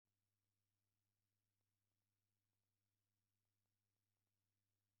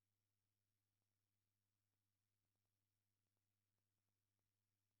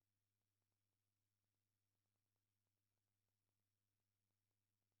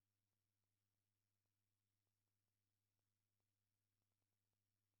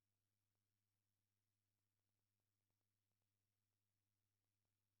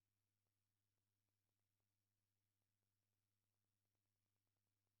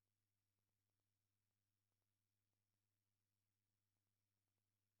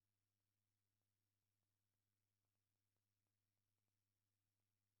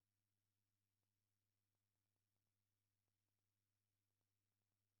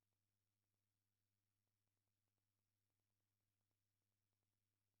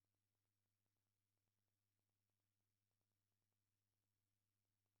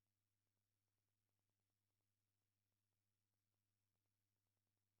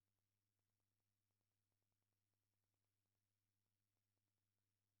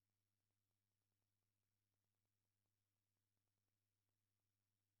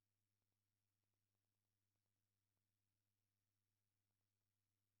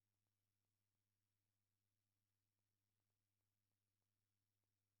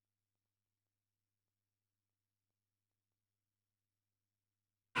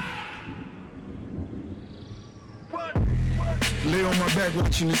Lay on my back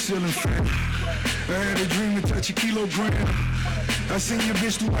watching the ceiling fan. I had a dream to touch a kilogram. I seen your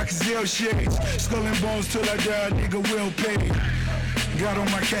bitch through my gazelle shades. Skull and bones till I die, nigga well paid. Got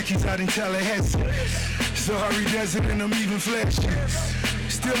on my khakis out in Tallahassee. Sahara Desert and I'm even flashing.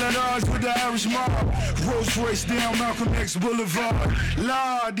 Still at odds with the Irish mob. Rolls Royce down Malcolm X Boulevard.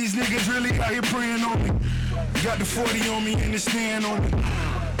 Lord, these niggas really out here praying on me. Got the 40 on me and the stand on me.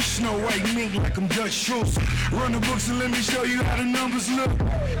 Snow White mink like I'm Dutch Schultz. Run the books and let me show you how the numbers look.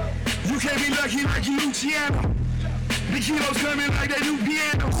 You can't be lucky like you Luciano. The kilos coming like they new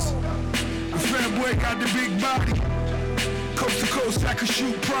pianos. The fat boy got the big body. Coast to coast I could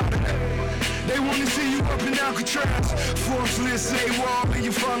shoot product. They wanna see you up in Alcatraz. Forbes list say wall and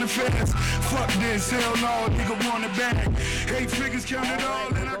you falling fast. Fuck this, hell no, nigga want it back. 8 figures count it all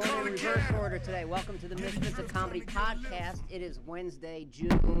and I call it Reverse cash. order today. Welcome to the Misfits of Comedy podcast. It is Wednesday,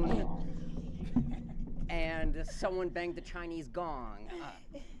 June, and someone banged the Chinese gong.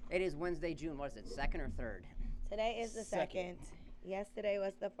 It is Wednesday, June. What is it? Second or third? Today is the second. Yesterday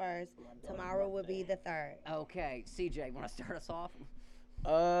was the first. Tomorrow will be the third. Okay, CJ, want to start us off?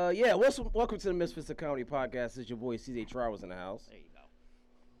 Yeah. Welcome to the Misfits of Comedy podcast. It's your boy CJ Travels in the house. There you go.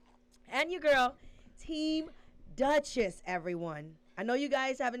 And your girl, Team Duchess, everyone. I know you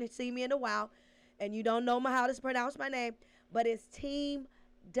guys haven't seen me in a while, and you don't know how to pronounce my name, but it's Team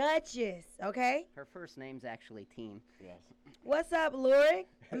Duchess, okay? Her first name's actually Team. Yes. What's up, Lyric?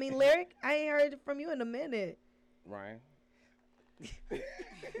 Lyric? I ain't heard from you in a minute. Ryan.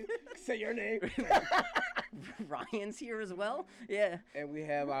 Say your name. Ryan's here as well? Yeah. And we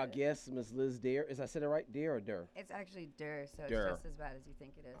have our guest, Miss Liz Dare. Is I said it right? Dare or Dur? It's actually Dur, so Dur. it's just as bad as you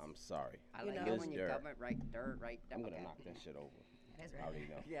think it is. I'm sorry. I You like know. it when you Liz come it right dirt, right down. I'm gonna knock that shit over. It is I right. already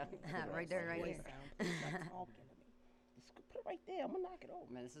know. Yeah. Right there, right here. Just put it right there. I'm gonna knock it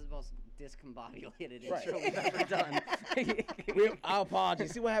over. Man, this is the most discombobulated Right. intro we've ever done. Our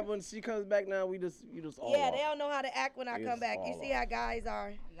apologies. See what happens when she comes back now? You just all Yeah, off. they don't know how to act when I It's come back. You all see off. how guys are.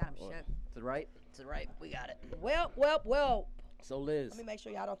 You got him shook. To the right. To the right. We got it. Well. So Liz, Let me make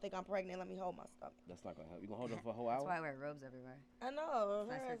sure y'all don't think I'm pregnant. Let me hold my stomach. that's not gonna help. You gonna hold it for a whole That's hour? why I wear robes everywhere. I know.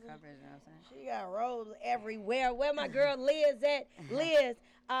 Nice hers for is- coverage, you know what I'm saying? She got robes everywhere. Where my girl Liz at? Liz,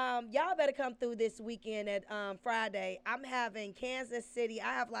 y'all better come through this weekend at Friday. I'm having Kansas City.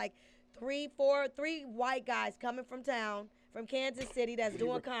 I have like three white guys coming from town, from Kansas City that's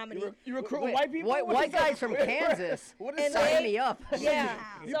doing comedy. You recruiting Wait, white people? White, What white is that? guys from Kansas. What And is Sign that? me up. Yeah.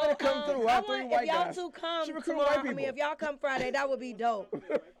 You better come through. I have three white if y'all guys. two come She recruiting tomorrow, white people. if y'all come Friday, that would be dope.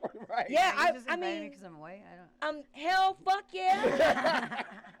 Right. Yeah, You just I invited me mean, because I'm white? I don't. hell, fuck yeah.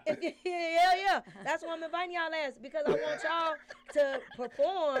 Hell yeah. That's why I'm inviting y'all as, because I want y'all to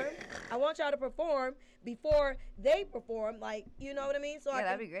perform. I want y'all to perform before they perform, like, you know what I mean? So Yeah,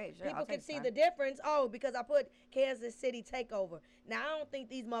 that'd be great. Sure, people I'll can take see time. the difference. Oh, because I put Kansas City Takeover. Now, I don't think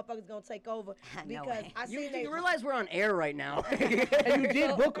these motherfuckers gonna take over No because way. I You, see they. you realize we're on air right now. And you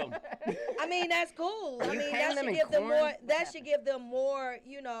did book them. I mean, that's cool. I You mean, hang that them should in give them corn? more. That should give them more,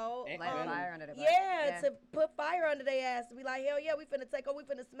 you know. Light a fire under their butt. Yeah, to put fire under their ass. To be like, hell yeah, we finna take over. We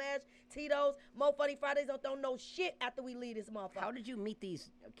finna smash Tito's. Mo Funny Fridays don't throw no shit after we leave this motherfucker. How did you meet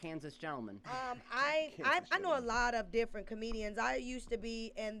these Kansas gentlemen? I know a lot of different comedians. I used to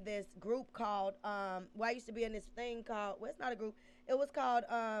be in this group called I used to be in this thing called, well, it's not a group. It was called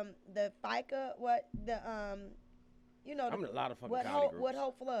the FICA, you know, I'm in a lot of fucking what comedy groups. What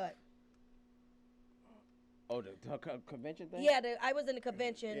Hope Flood. Oh, the convention thing? Yeah, I was in the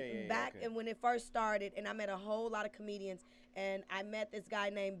convention Yeah, back okay. and when it first started, and I met a whole lot of comedians, and I met this guy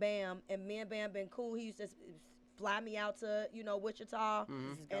named Bam, and me and Bam been cool. He used to fly me out to, you know, Wichita, His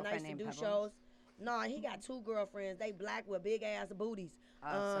and I girlfriend used to named do Pebbles? shows. No, he got 2 girlfriends. They black with big ass booties.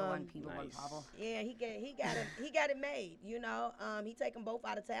 So one people, one nice. Pablo. Yeah, he got it made. You know, he take them both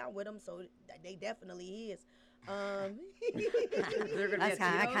out of town with him, so they definitely his. They're gonna That's be at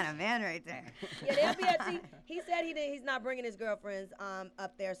that Tito's? kind of man right there. Yeah, they'll be at he said he's not bringing his girlfriends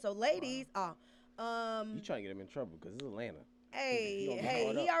up there. So ladies, You trying to get him in trouble because it's Atlanta. He gonna get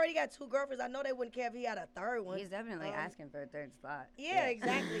hard he up. already got 2 girlfriends. I know they wouldn't care if he had a third one. He's definitely asking for a third spot. Yeah,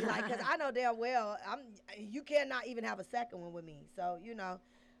 exactly. Like, cause I know damn well you cannot even have a second one with me. So, you know,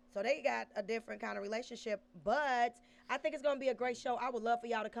 so they got a different kind of relationship. But I think it's gonna be a great show. I would love for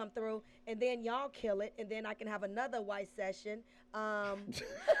y'all to come through, and then y'all kill it, and then I can have another white session.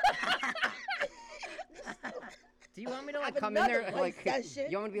 Do you want me to like have come in there another like? white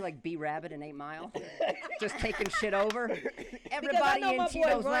session. You want me to be like B Rabbit in 8 Mile, just taking shit over? know Everybody my in boy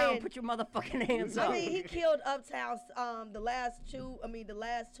Tito's Brian- Lounge, put your motherfucking hands up. I mean, he killed Uptown the last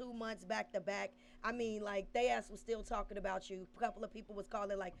 2 months back to back. I mean, like, they ass was still talking about you. A couple of people was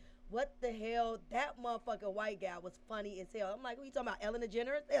calling like, what the hell? That motherfucking white guy was funny as hell. I'm like, who you talking about, Ellen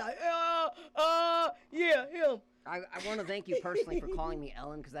DeGeneres? They're like, yeah, him. I want to thank you personally for calling me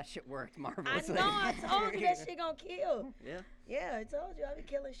Ellen because that shit worked I marvelously. know, I told you that shit gonna kill. Yeah. Yeah, I told you I be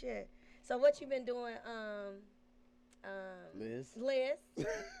killing shit. So what you been doing, Liz. Liz?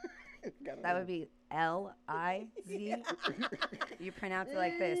 That would be L-I-Z. You pronounce it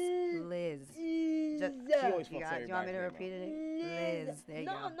like this, Liz. Just, She always do you fucks want me to everybody's repeat it? Liz. There you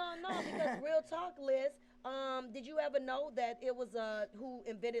No, go. no, because real talk, Liz. Did you ever know that it was who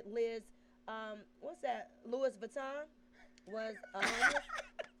invented Liz? What's that? Louis Vuitton was a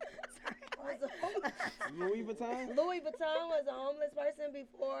homeless. Louis Vuitton? Louis Vuitton was a homeless person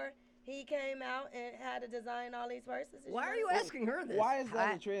before he came out and had to design all these purses. Why are you asking her this? Why is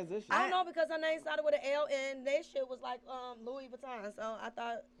that a transition? I don't know, because her name started with an L and their shit was like Louis Vuitton. So I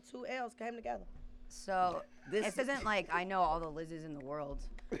thought two L's came together. So This- this isn't like I know all the Liz's in the world.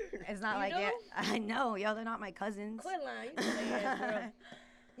 It's not You like do? yeah, I know, yo, they're not my cousins. Quit lying. You silly ass girl.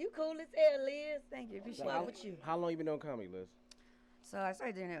 You cool as hell, Liz. Thank you, appreciate Why it. with you? How long you been doing comedy, Liz? So I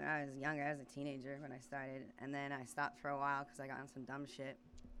started doing it when I was younger, as a teenager when I started, and then I stopped for a while because I got on some dumb shit.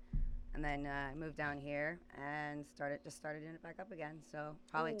 And then I moved down here and started doing it back up again. So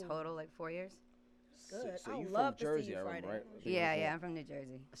probably Ooh. total like 4 years. Good. So I you love from to Jersey, see you I remember, Friday. right? Yeah, I'm from New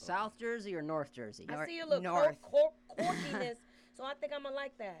Jersey. South Jersey or North Jersey? I Nor- see your little north. quirkiness, so I think I'm gonna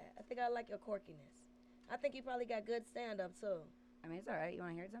like that. I think I like your quirkiness. I think you probably got good stand up too. I mean, it's all right. You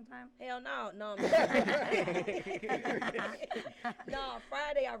want to hear it sometime? Hell no, no. No,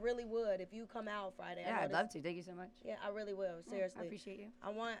 Friday I really would. If you come out Friday, Yeah, I I'd love to. Thank you so much. Yeah, I really will. I Seriously. appreciate you.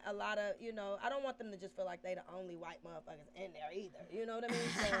 I want a lot of, I don't want them to just feel like they the only white motherfuckers in there either. You know what I mean?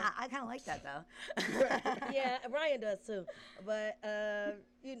 So, I kind of like that though. yeah, Ryan does too. But,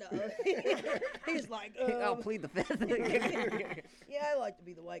 he's like, I'll plead the fifth. yeah, I like to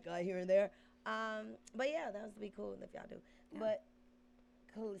be the white guy here and there. But yeah, that would be cool if y'all do. But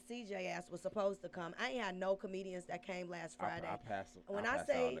CJ ass was supposed to come. I ain't had no comedians that came last Friday. I passed. When I I passed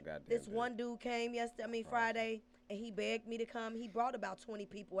out on say the goddamn this bed. one dude came Friday, and he begged me to come, he brought about 20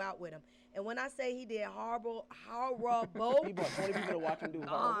 people out with him. And when I say he did horrible, He brought 20 people to watch him do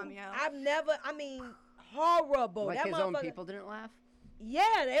horrible. Yo. horrible. Like That his own motherfucker- people didn't laugh? Yeah,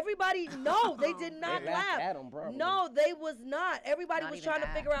 everybody, no, they did not They laughed laugh. at him, probably. No, they was not. Everybody Not was even trying to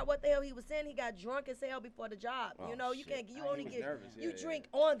that. figure out what the hell he was saying. He got drunk as hell before the job. Oh, You know, you shit. can't, you Oh, only he was get, nervous. you Yeah, yeah. drink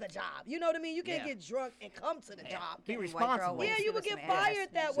on the job. You know what I mean? You can't Yeah. get drunk and come to the job. Be White girl responsible. waits Yeah, to you would listen get to ass. fired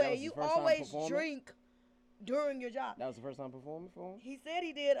that So that way. was his You first time always performing? drink during your job. That was the first time performing for him? He said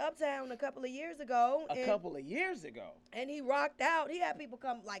he did Uptown a couple of years ago. A couple of years ago. And he rocked out. He had people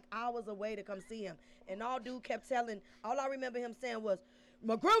come like hours away to come see him. And all dude kept telling, all I remember him saying was,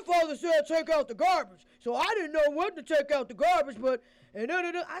 my grandfather said take out the garbage. So I didn't know when to take out the garbage, but,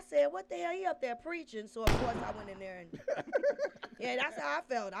 I said, what the hell, he up there preaching? So of course I went in there and, yeah, that's how I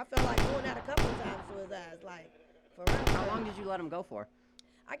felt. I felt like doing that a couple of times to his ass, like, for real. How long did you let him go for?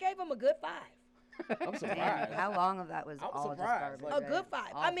 I gave him a good 5. I'm Damn, surprised. how long of that was I'm all surprised, just like- garbage? A good 5.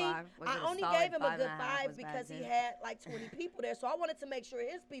 All I mean, five? Was I it a only solid gave him a 5 good and a half? 5 Was bad because he too? had like 20 people there. So I wanted to make sure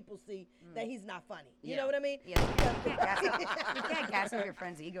his people see that he's not funny. You Yeah. know what I mean? Yeah, you can't gas up your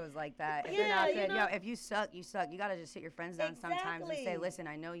friends' egos like that. If Yeah, you're not you good, know- yo, if you suck, you suck. You gotta just sit your friends down sometimes and say, Exactly. listen,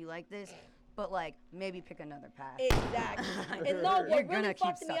 I know you like this, but like maybe pick another path. Exactly. And no, You're what gonna really keep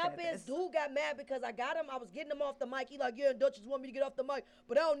fucked me sucking up at is this. dude got mad because I got him. I was getting him off the mic. He like, yeah, Duchess want me to get off the mic,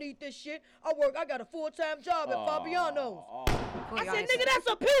 but I don't need this shit. I got a full-time job at Fabiano's. Cool, I you said, honestly- nigga, that's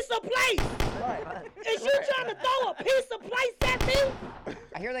a piece of place. Right. Is you trying to throw a piece of place at me?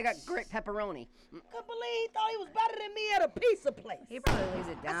 I hear they got great pepperoni. Couldn't believe he thought he was better than me at a piece of place. He probably lays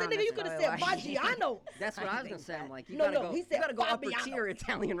it down. I said, nigga, you that's could have probably said why. Maggiano's. That's what I I was think gonna say. I'm like, you No, gotta no, go. he You said gotta go upper Fabiano. tier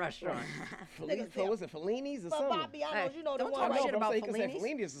Italian restaurant. Nigga So said- was it Fellini's or For something? Fabiano's, you know, the don't one talk I right know, shit but I'm about saying he could say Fellini's.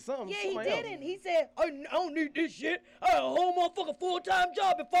 Fellini's or something. Yeah, he somebody else. didn't. He said, I don't need this shit. I had a whole motherfucking full-time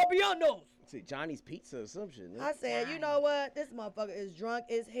job at Fabiano's. See, Johnny's Pizza or some shit. I said, you know what? This motherfucker is drunk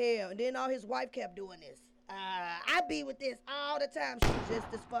as hell. And then all his wife kept doing this. I be with this all the time. She's just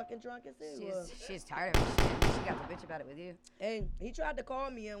as fucking drunk as hell. She's tired of it. She got the bitch about it with you. And he tried to call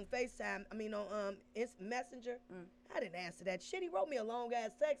me on FaceTime. I mean, on Messenger. I didn't answer that shit. He wrote me a long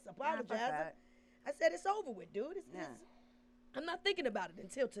ass text apologizing. that. I said, it's over with, dude. Yeah. I'm not thinking about it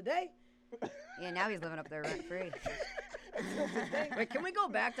until today. Yeah, now he's living up there rent free. Wait, can we go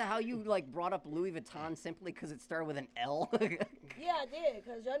back to how you like brought up Louis Vuitton simply because it started with an L? Yeah, I did,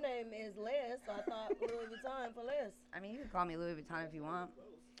 because your name is Les, so I thought Louis Vuitton for Les. I mean, you can call me Louis Vuitton if you want.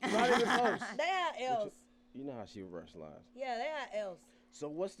 Not even close. They had L's. You know how she rationalized. Yeah, they had L's. So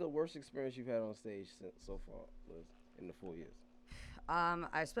what's the worst experience you've had on stage so far, Liz, in the 4 years?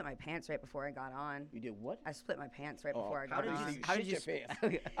 I split my pants right before I got on. You did what? I split my pants right Oh, before I how got did on. you How shit did your you?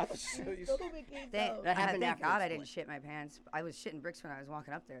 pants? I thought you Stupid kid, Thank, though. That happened thank God I afterwards. didn't shit my pants. I was shitting bricks when I was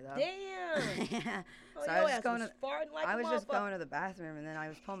walking up there though. Damn. Yeah. Oh, So your I was ass just going was to. farting like I a was just motherfucker. going to the bathroom and then I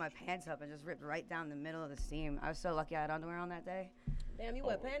was pulling my pants up and just ripped right down the middle of the seam. I was so lucky I had underwear on that day. Damn, you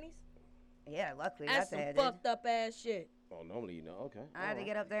wear panties? Yeah, luckily That's that some day I did. fucked up ass shit. Oh, normally you know. Okay. I had to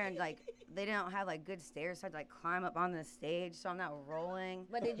get up there and like they didn't have like good stairs, so I had to like climb up on the stage, so I'm not rolling.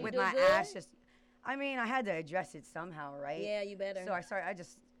 But did you with do my good? ass just. I mean, I had to address it somehow, right? Yeah, you better. So I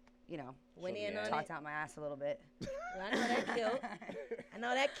just, you know, Went So in the on talked it. out my ass a little bit. Well, I know that killed. I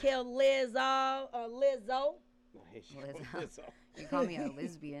know that killed Lizzo or Lizzo. No, here she Lizzo. goes. Lizzo. You call me a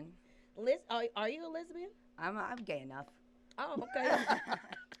lesbian. Are you a lesbian? I'm gay enough. Oh, okay.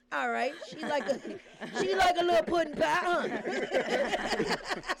 All right. She like a little pudding pie, huh?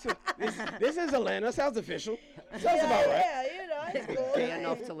 This is Atlanta. Sounds official. Sounds about right. Yeah, you know, it's cool. Gay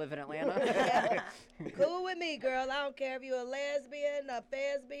enough to live in Atlanta. Yeah. Cool with me, girl. I don't care if you're a lesbian, a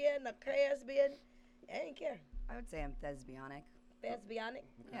thespian, a crasbian. I ain't care. I would say I'm thespianic. Thespianic.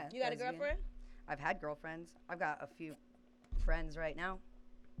 Yeah. You got a thespian. girlfriend? I've had girlfriends. I've got a few friends right now.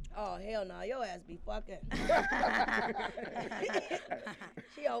 Oh, hell no. Your ass be fucking.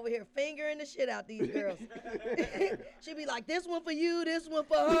 She over here fingering the shit out these girls. She be like, this one for you, this one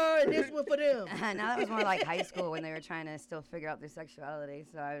for her, and this one for them. Now that was more like high school when they were trying to still figure out their sexuality.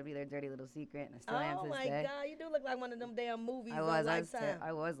 So I would be their dirty little secret, and I still am Oh to this my day. God, you do look like one of them damn movies I on was Lifetime.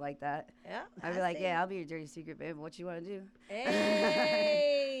 I was like that. Yeah, I'd I be like, see. yeah, I'll be your dirty secret, babe. What you want to do?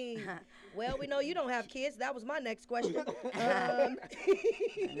 Hey. Well, we know you don't have kids. That was my next question.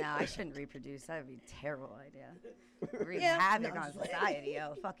 No, I shouldn't reproduce. That would be a terrible idea. Wreak Yeah, havoc no, on I'm just playing. society,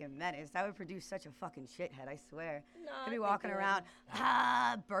 yo. Fucking menace. That would produce such a fucking shithead, I swear. No, I'd I be think walking you're around,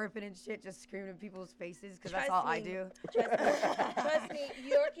 burping and shit, just screaming in people's faces, because that's Trust all I me. do. Trust me,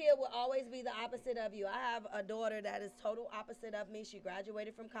 your kid will always be the opposite of you. I have a daughter that is total opposite of me. She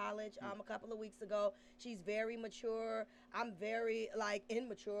graduated from college a couple of weeks ago. She's very mature. I'm very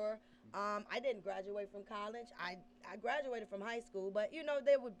immature. I didn't graduate from college. I graduated from high school, but you know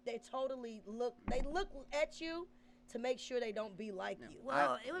they look at you to make sure they don't be like you.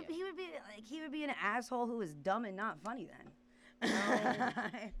 Well, he would be an asshole who was dumb and not funny then.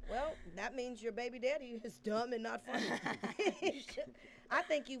 Well, that means your baby daddy is dumb and not funny. I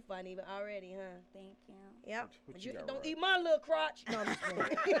think you funny already, huh? Thank you. Yep. What you got, Don't Rod? eat my little crotch. No, I'm just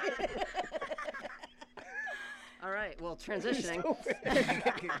playing. All right. Well, transitioning.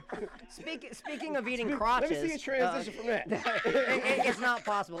 Speaking of eating Let crotches, me see a transition from that. it's not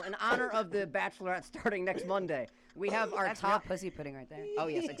possible. In honor of the Bachelorette starting next Monday, we have our That's real top. pussy pudding right there. Oh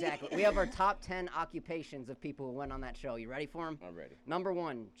yes, exactly. We have our top 10 occupations of people who went on that show. You ready for them? I'm ready. Number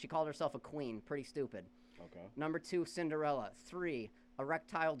 1, she called herself a queen. Pretty stupid. Okay. Number 2, Cinderella. 3,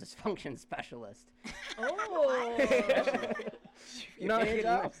 erectile dysfunction specialist. Oh. No, hand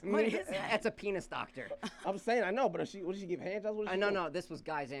jobs? What is that? That's a penis doctor. I'm saying I know, but what did she give hand jobs? What did she No, do? no, this was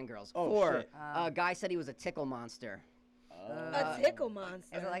guys and girls. Oh, 4, shit. a guy said he was a tickle monster. A tickle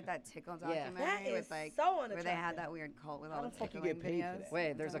monster. Is it like that tickle Yeah. documentary That is with like so where they unattractive. had that weird cult with all How the the fuck you tickling get paid for videos? that?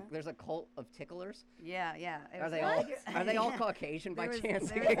 Wait, there's a cult of ticklers. Yeah, yeah. It Are was they like- all are they all Caucasian by There was- chance?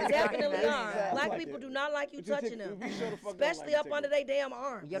 there was this Definitely documentary. are. Yeah, Black like people it. do not like you But you touching tick- them. you sure the fuck don't Especially like up tickle. under their damn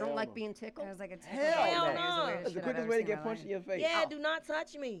arms. You don't Hell like no. being It tickled? was like a tickle Hell documentary. It was no. the That's weirdest That's the shit I've quickest ever way to seen in get my punched in life. your face. Yeah, do not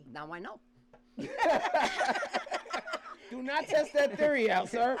touch me. Now I know. Do not test that theory out,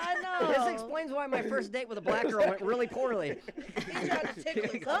 sir. I know. This explains why my first date with a black girl went really poorly. He tried to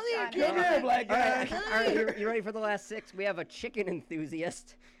tickle me. Come here, Come kid. here, black All guy. right, all right, you ready for the last 6? We have a chicken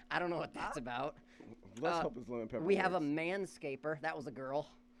enthusiast. I don't know what that's about. Let's hope it's lemon pepper. We have a works. manscaper. That was a girl.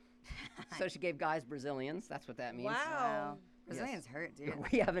 So she gave guys Brazilians. That's what that means. Wow. Wow. Brazilians hurt, dude.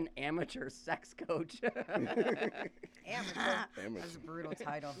 We have an amateur sex coach. That's a brutal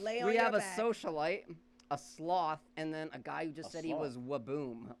title. Lay on We your have a back. socialite, a sloth, and then a guy who just A said he was sloth.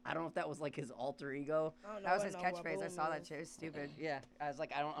 Waboom. I don't know if that was like his alter ego. I don't know That was what his no catchphrase. I waboom saw that is. shit. It was stupid. Yeah, I was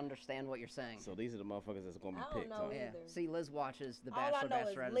like, I don't understand what you're saying. So these are the motherfuckers that's gonna be I don't picked, know huh? either. Yeah. See, Liz watches The All I Bachelor, know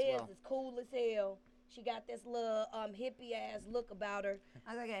is Bachelorette Liz as well. is cool as hell. She got this little hippie ass look about her.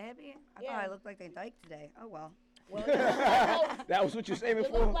 I was like, a hippie? I Yeah. thought I looked like they dyked today. Oh, well. Well, you look like both. That was what you're saving You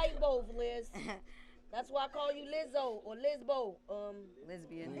for? look like both, Liz. That's why I call you Lizzo or Lizbo.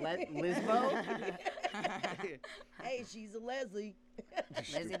 Lesbian. Lisbo? Hey, she's a Leslie.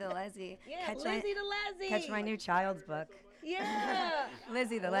 Lizzie the Leslie. Yeah, catch Lizzie the Leslie. Catch my new child's book. Yeah.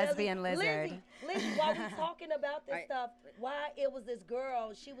 Lizzie the Leslie- lesbian lizard. Lizzie, while we talking about this I- stuff, why it was this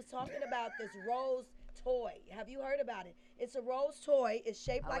girl, she was talking about this rose toy. Have you heard about it? It's a rose toy. It's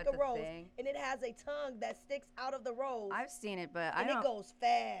shaped Oh, like with a the rose, thing? and it has a tongue that sticks out of the rose, I've seen it, but I and don't. it goes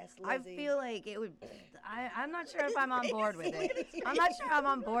fast. I Lizzie. feel like it would. I'm not sure if I'm on board with it. I'm not sure I'm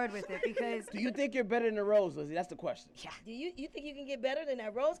on board with it because. Do you think you're better than the Rose, Lizzie? That's the question. Yeah. Do you think you can get better than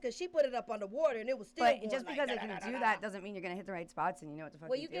that rose? Because she put it up underwater and it was still. But going just like, because da, it da, can da, do da, that da. doesn't mean you're gonna hit the right spots and you know what the fuck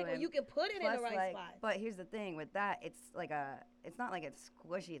Well, you're you can doing. you can put it in Plus, the right like, spot. but here's the thing with that, it's not like it's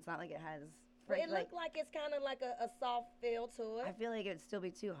squishy. It's not like it has. Well, it like, looked like it's kind of like a soft feel to it. I feel like it would still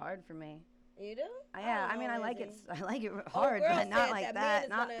be too hard for me. You do? Yeah, don't I mean, know, I like it. Lizzie. I like it hard, girl but not said like that man that. is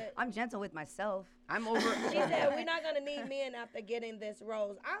Not. gonna- I'm gentle with myself. I'm over. She said we're not gonna need men after getting this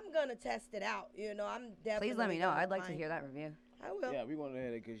rose. I'm gonna test it out. You know, I'm definitely. Please let me know. gonna I'd like to find- hear that review. I will. Yeah, we're going to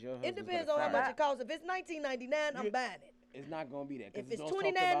hit it because your It husband's depends gonna on how cry. much it costs. If it's $19.99, I'm buying it. It's not going to be that. 'cause If it's the most talked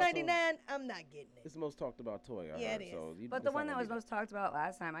about toy. $29.99, I'm not getting it. It's the most talked about toy. I Yeah, heard, it is. So But the one that was most talked about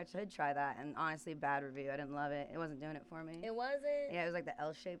last time, I should try that. And honestly, bad review. I didn't love it. It wasn't doing it for me. It wasn't. Yeah, it was like the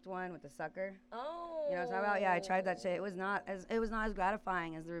L-shaped one with the sucker. Oh. You know what I'm talking about? Yeah, I tried that shit. It was not as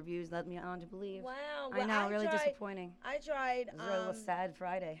gratifying as the reviews led me on to believe. Wow. I well, know, really tried, disappointing. I tried. It was a little sad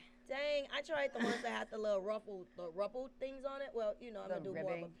Friday. Dang, I tried the ones that had the little ruffled things on it. Well, you know, I'm The gonna do more of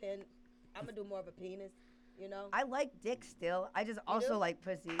a ribbing. pin. I'm gonna do more of a penis. You know. I like dick still. I just do? also like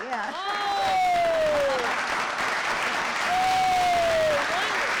pussy. Yeah.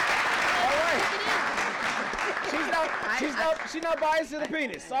 She's not biased to the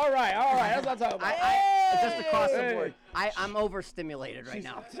penis. All right. That's what I'm talking about. It's just across the Hey. board. I'm overstimulated right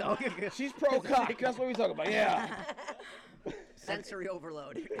now. So She's pro cock. That's what we're talking about. Yeah. sensory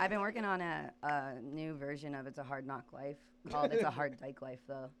overload. I've been working on a new version of It's a Hard Knock Life called It's a Hard Dyke Life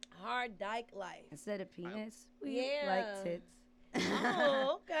though. Hard dyke life. Instead of penis, we Yeah. like tits.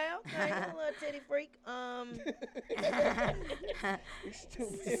 Oh, okay. You a little titty freak.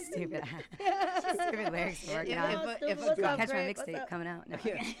 Stupid lyrics we're working on. If a What's guy, up, Catch my Greg? What's mixtape up? coming out. No.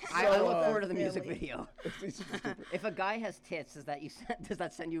 I look forward to the Silly. music video. If a guy has tits, does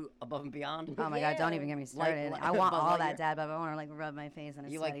that send you above and beyond? Oh my God! Don't Yeah. even get me started. like I want Buzz all Lightyear? that dad, but I want to like rub my face on a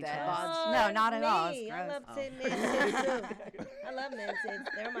You like sweaty dad chest. bods? No, not at me. all. It's I gross. love man tits too. I love man tits.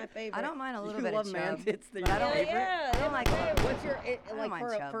 They're my favorite. I don't mind a little You bit love of man chub, tits, they're but I your don't. favorite? Yeah, I they're don't my like. favorite. What's your don't like mind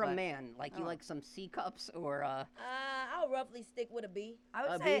for chub, for a but- man? Like you Oh. like some C cups or I'll roughly stick with a B. I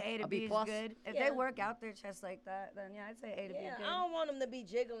would A say B- A to a B B is plus? good. If Yeah. they work out their chest like that, then yeah, I'd say A to B Yeah, is good. I don't want them to be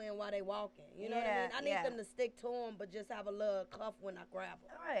jiggling while they walking. You know what I Yeah, mean? I need yeah. them to stick to them, but just have a little cuff when I grab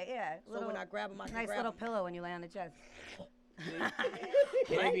them. All right, yeah. So when I grab them, I can nice grab little 'em. pillow when you lay on the chest.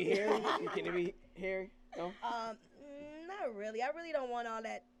 Can it be hairy? Can it be hairy? No. Not really. I really don't want all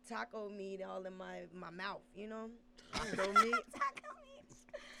that taco meat all in my mouth. You know? taco meat?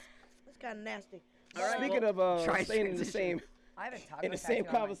 It's kind of nasty. All right. Speaking of try staying in the transition. same. I have a taco In the same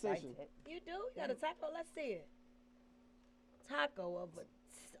tattoo on my side conversation. tit. You do? You got a taco? Let's see it. Taco of a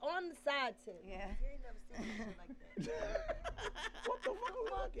on the side tip. Yeah. You ain't never seen shit like that. What the fuck are we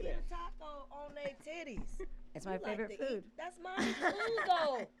Fuck, looking eat at? a taco on their titties. It's my You like favorite to eat- food. That's my food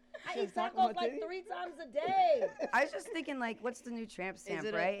though. I eat Just taco tacos on like titties? 3 times a day. I was just thinking, like, what's the new tramp stamp,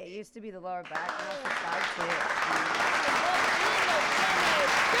 it a- right? It used to be the lower back, and that's the side tit.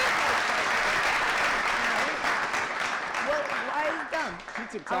 Well, why is it dumb?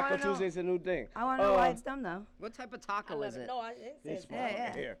 She took I Taco wanna know- Tuesday's a new thing. I want to know why it's dumb, though. What type of I taco love is it? No, I didn't say This it's one not. Yeah, yeah.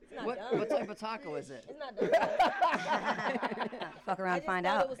 right here. It's not What dumb. type of taco is it? It's not dumb. Fuck I around, just find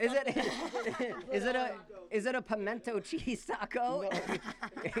thought out. was Is it something you just is put it on. is it a pimento cheese taco? Is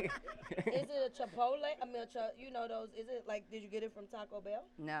it a Chipotle? I mean, you know those. Is it like? Did you get it from Taco Bell?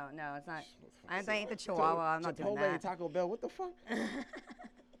 No, it's not. I ain't the Chihuahua. I'm not doing Chipotle, that. Taco Bell. What the fuck?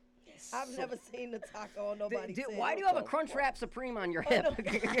 I've never seen the taco on nobody's Dude, head. why do you have a Crunchwrap Supreme on your hip?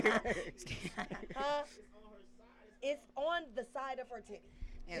 Huh? It's on the side of her titty.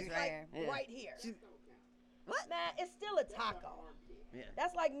 It's It's right like here. Yeah. right here. What? Man, it's still a taco. Yeah.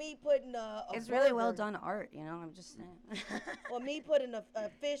 That's like me putting a It's really well burger- done art, you know. I'm just saying. Or me putting a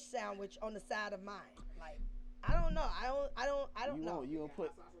fish sandwich on the side of mine. Like, I don't know. I don't You know. won't. You gonna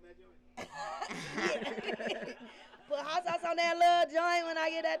put? Put hot sauce on that little joint when I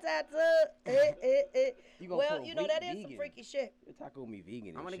get that tattoo. You gonna Well, put you know that is some vegan. freaky shit. Your taco me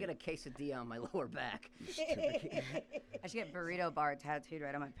vegan. I'm gonna get a quesadilla on my lower back. I should get burrito bar tattooed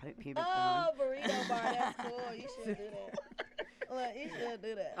right on my pubic Oh, bone. burrito bar, that's cool. You should do that. Look, you should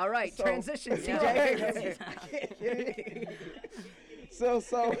do that. All right, So- transition, Yeah. CJ. So,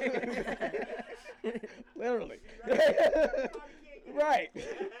 literally. Right.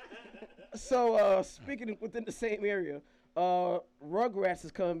 So, speaking within the same area, Rugrats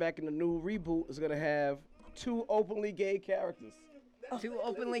is coming back in the new reboot. Is gonna have 2 openly gay characters. Two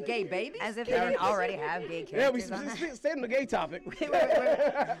openly gay babies? As if they didn't already have gay Yeah, we characters on there. stay on the gay topic.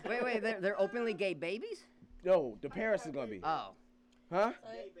 Wait, they're openly gay babies? No, the parents is gonna be. Oh. Huh?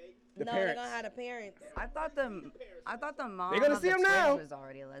 The no, parents. they're gonna have the parents. I thought the mom They're gonna of see the him twins now. was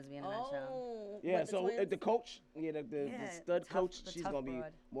already a lesbian in that show. Oh, Yeah, with the so twins? the coach, the Yeah, stud tough- coach, the she's tough gonna be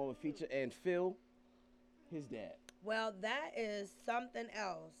broad. more of a feature, and Phil, his dad. Well, that is something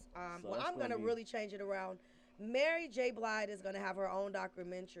else. So Well, that's I'm gonna gonna be- really change it around. Mary J. Blige is gonna have her own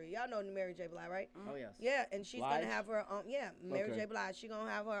documentary. Y'all know Mary J. Blige, right? Oh, yes. Yeah, and she's Blige? gonna have her own. Yeah, Mary Okay. J. Blige. She's gonna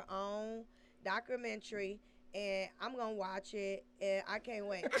have her own documentary, and I'm gonna watch it, and I can't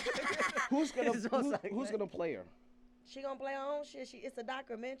wait. Who's gonna It's almost like who's that. gonna play her? She gonna play her own shit. It's a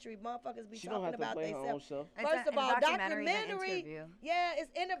documentary. Motherfuckers be She don't talking have to about play her own themselves. show. It's First of a all, documentary's an documentary. interview. Yeah,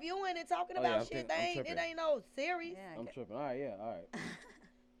 it's interviewing and talking Oh, yeah, about I'm shit. think- I'm It tripping. ain't no series. Yeah, I'm tripping. All right, yeah, all right.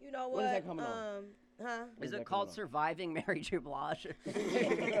 You know what? When is that coming on? Huh? When's Is that it called coming Surviving Mary J. Blige?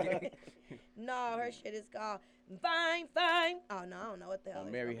 No, her shit is called Fine, Fine. Oh no, I don't know what the hell. Oh,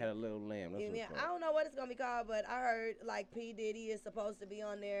 it's Mary gonna had a little lamb. That's be. what Yeah, it's I called. don't know what it's gonna be called, but I heard like P Diddy is supposed to be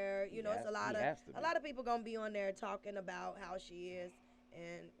on there. You know, it's a lot he has to of be. a lot of people gonna be on there talking about how she is,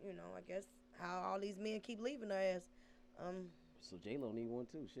 and you know, I guess how all these men keep leaving her ass. So J Lo need one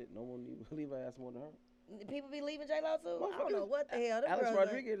too. Shit, no one need leave her ass more than her. People be leaving J Lo too. I don't Motherfuckers, know what the hell. Them Alex girls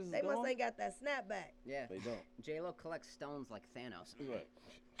Rodriguez is they must gone. ain't got that snapback. Yeah. They don't. J-Lo collects stones like Thanos. Right.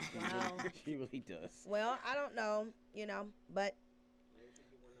 Wow. She really does. Well, I don't know, you know, but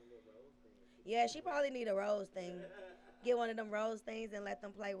yeah, she probably need a rose thing. Get one of them rose things and let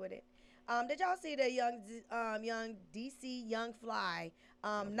them play with it. Did y'all see the young DC Young Fly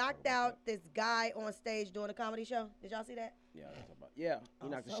knocked out this guy on stage doing a comedy show? Did y'all see that? Yeah, that's about. Yeah, he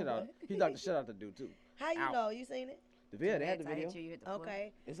knocked the so shit out. what? He knocked the shit out the dude too. How you Ow. know? You seen it? The video, they had the I video. hit you, you hit the floor.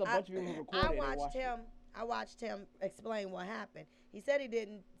 Okay. It's a bunch of people who recorded I it and watched watched it. him. I watched him explain what happened. He said he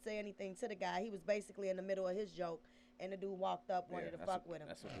didn't say anything to the guy. He was basically in the middle of his joke, and the dude walked up, wanted to that's fuck what- with him.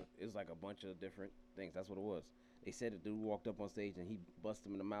 That's what it was like a bunch of different things. That's what it was. They said the dude walked up on stage and he busted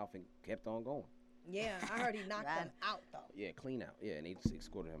him in the mouth and kept on going. Yeah, I heard he knocked Rad. him out though. Yeah, clean out. Yeah, and they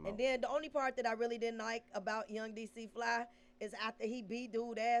escorted him out. And then the only part that I really didn't like about Young DC Fly is after he beat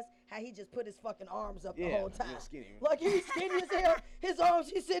dude ass, how he just put his fucking arms up the Yeah, whole yeah, time. skinny. Like he's skinny as hell. His arms,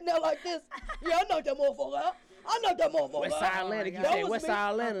 he's sitting there like this. Yeah, I knocked that motherfucker out. I knocked that motherfucker West out. Side Atlanta, you God. That say was West me. Side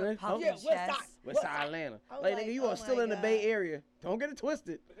Atlanta. Puffy Yeah, West chest. Side. West Side Atlanta. I'm Like, like, nigga, you oh are still my in the God. Bay Area. Don't get it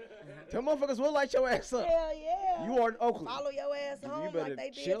twisted. Them motherfuckers will light your ass up. Hell yeah. You are in Oakland. Follow your ass home You better like they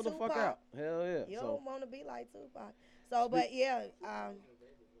did chill the Tupac. fuck out. Hell yeah. You So, don't want to be like Tupac. So, but yeah,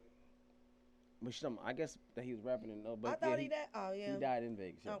 but I guess that he was rapping in. But I yeah, thought he died. Oh yeah. He died in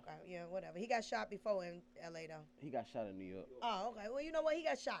Vegas. Yeah. Okay, yeah, whatever. He got shot before in L.A. though. He got shot in New York. Oh, okay. Well, you know what? He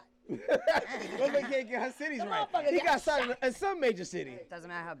got shot. Nobody can't get her cities The right. motherfucker He got got shot in some major city. Doesn't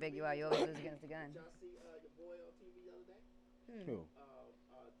matter how big you are, you always lose against the gun. Y'all see your boy on TV the other day? Who?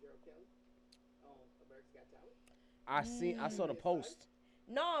 Gerald Kelly on America's Got Talent. I saw the post.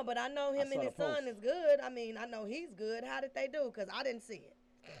 No, but I know him I and saw his the son post. is good. I mean, I know he's good. How did they do? Because I didn't see it.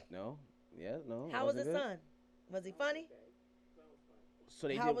 No. Yeah. No. How was his wasn't good. son? Was he funny? So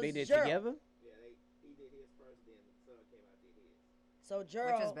they How did. They was did Gerald? together. Yeah, he did his first, then the son came out did his. So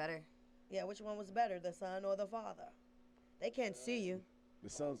Gerald. Which is better? Yeah, which one was better, the son or the father? They can't see you. The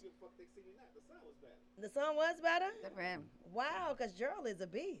sons. Who the fuck they see me not? The son was better. The son was better? Good for him. Wow, because Gerald is a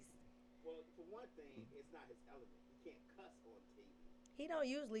beast. Well, for one thing, it's not his element. He can't cuss on TV. He don't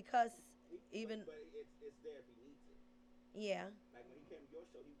usually cuss even. But it's there if he needs it. Yeah, Like when he came to your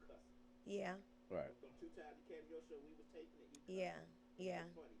show, he cussed. yeah, Right. Them 2 times he came to your show, we was taping it. He cussed. yeah, yeah.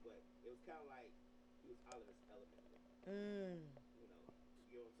 It was funny, but it was kind of like he was out of his element. Mm.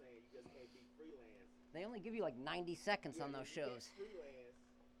 You know what I'm saying? You just can't be freelance. They only give you like 90 seconds on those You can't shows. freelance.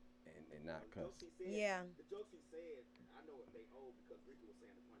 And not The cuss. jokes he said, Yeah. The jokes he said, I know what they owe because Ricky was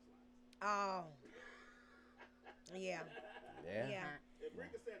saying the punchlines. Oh. Yeah, Yeah. yeah, If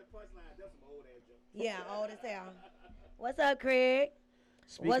Ricky said the punchlines, that's some old ass jokes. yeah. Old as hell. What's up, Craig?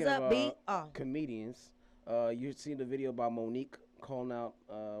 Speaking What's up, of, B? Oh. comedians, you seen the video about Monique calling out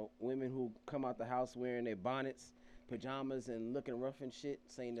women who come out the house wearing their bonnets, pajamas, and looking rough and shit,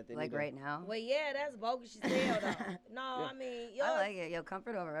 saying that they Like need right now. Well, yeah, that's bogus as hell, though. No, I mean, yours, I like it. Yo,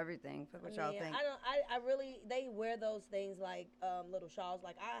 comfort over everything. Put what y'all yeah, think. I really, they wear those things like little shawls.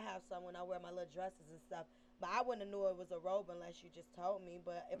 Like I have some when I wear my little dresses and stuff. But I wouldn't have knew it was a robe unless you just told me.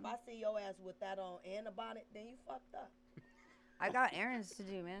 But if I see your ass with that on and a bonnet, then you fucked up. I got errands to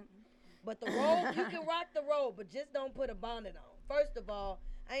do, man. But the robe, you can rock the robe, but just don't put a bonnet on. First of all,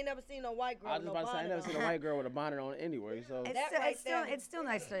 I ain't never seen no white girl I was with just no about to say, I bonnet never on. seen a white girl with a bonnet on anyway, so. It's That still, right it's still, there. it's still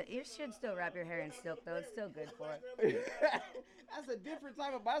nice to. You should still wrap your hair in silk though. It's still good for it. That's a different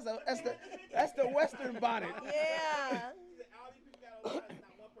type of bonnet. That's the Western bonnet. Yeah. All these people got on not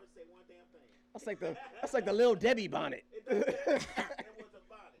one person say one damn thing. That's like the Lil Debbie bonnet. It was a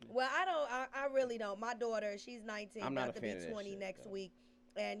bonnet. Well, I really don't. My daughter, she's 19, I'm not about a to fan be of that 20 shit, next though. week,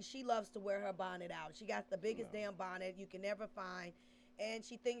 and she loves to wear her bonnet out. She got the biggest damn bonnet you can never find, and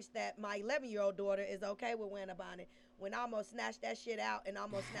she thinks that my 11-year-old daughter is okay with wearing a bonnet. When I almost snatched that shit out and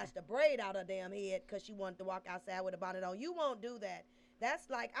almost snatched a braid out her damn head because she wanted to walk outside with a bonnet on. You won't do that.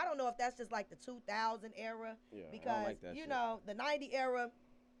 That's like, I don't know if that's just like the 2000 era, Yeah, I don't because, like that you shit. know, the 90 era,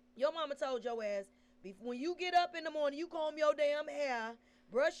 your mama told your ass, when you get up in the morning, you comb your damn hair,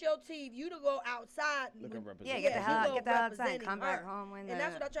 brush your teeth, you to go outside. Looking Yeah, represented. get the you hell, go get the hell outside. representing Come back her. home when And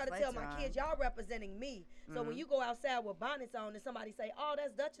that's what I try to lights tell are my on. kids. Y'all representing me. So when you go outside with bonnets on and somebody say, "Oh,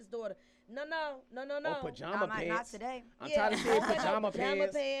 that's Dutch's daughter," no. Or pajama Not pants. today. I'm Yeah, tired of seeing don't wear no pajama pajama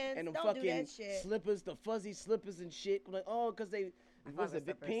pants pants. and them Don't do fucking that shit. slippers, the fuzzy slippers and shit. Like, oh, because they fuck was with it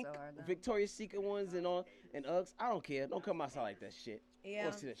slippers pink, so hard, though. Victoria's Secret ones and all and Uggs. I don't care. Don't come outside like that shit. Yeah.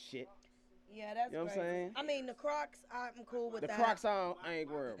 Don't see that shit. Yeah, that's You know what I'm crazy. saying? I mean, the Crocs, I'm cool with The that. Crocs, I ain't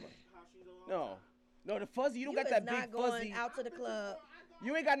worried about. No, the fuzzy. You don't You got is that not big going fuzzy. out to the club.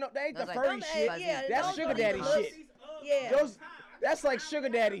 You ain't got no. That ain't the Those like furry them shit. fuzzy. Yeah, That's those sugar don't daddy even look- shit. Yeah. Those. That's like sugar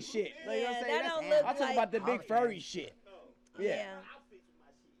daddy shit. Like, you know what Yeah, I'm that saying? don't That's- look I'm talking like- about the big Okay. furry shit. Yeah. Yeah.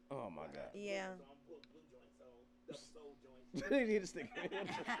 Oh my god. Yeah. You need to stick.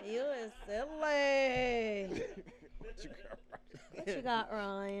 You is silly. What you got,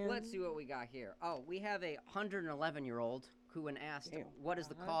 Ryan? Let's see what we got here. Oh, we have a 111-year-old who, when asked Damn. what is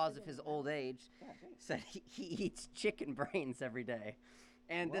the cause of his old age, said he eats chicken brains every day.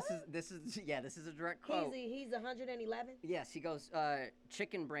 And this is a direct quote. He's 111. Yes, he goes,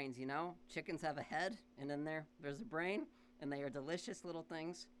 chicken brains, you know? Chickens have a head, and in there's a brain, and they are delicious little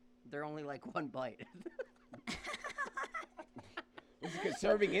things. They're only like one bite. Is it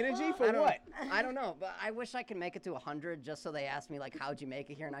conserving energy for I don't- what? I don't know, but I wish I could make it to 100 just so they ask me, like, how'd you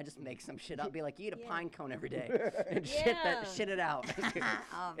make it here? And I just make some shit up. Be like, you eat a pine cone every day. And Yeah. shit it out.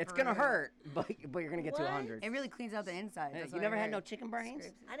 Oh, It's for going to real. hurt, but you're going to get to What? 100. It really cleans out the inside. Hey, That's you what never I had no heard. chicken brains?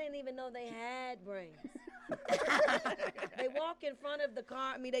 I didn't even know they had brains. They walk in front of the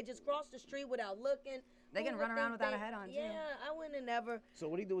car. I mean, they just cross the street without looking. They Who can would run around think without a head on, too. Yeah, I wouldn't have never. So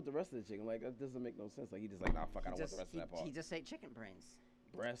what do you do with the rest of the chicken? Like that doesn't make no sense. Like he just like, nah, fuck, I don't want the rest of that part. He just ate chicken brains.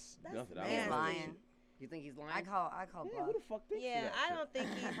 Breasts, That's nothing. I nasty. don't He's know. lying. You think he's lying? I call Yeah, bluff. who the fuck thinks of Yeah, that I shit? don't think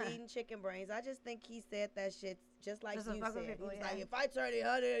he's eating chicken brains. I just think he said that shit just like Just to you fuck with said. people, He was yeah. like, if I turn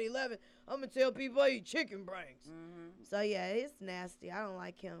 111, I'm gonna tell people I eat chicken brains. So yeah, it's nasty. I don't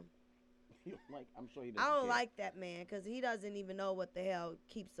like him. Like, I'm sure he doesn't. I don't care. like that man because he doesn't even know what the hell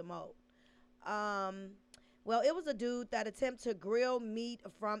keeps him old. Well, it was a dude that attempted to grill meat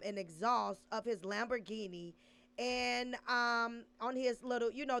from an exhaust of his Lamborghini. And on his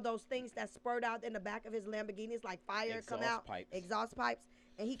little, you know, those things that spurt out in the back of his Lamborghini, it's like fire come Exhaust out, pipes. exhaust pipes.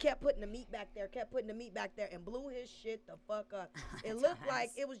 And he kept putting the meat back there, and blew his shit the fuck up. It looked like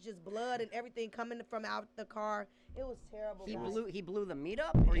it was just blood and everything coming from out the car. It was terrible. He guys. blew the meat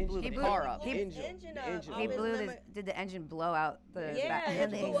up, or he blew He the blew- car up? Blew his Engine. engine The up. engine. All He his blew lemon- did the engine blow out the Yeah, back, it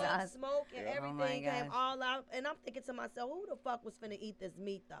the blew up, exhaust? smoke, and Yeah. Oh my everything came gosh. all out. And I'm thinking to myself, who the fuck was finna eat this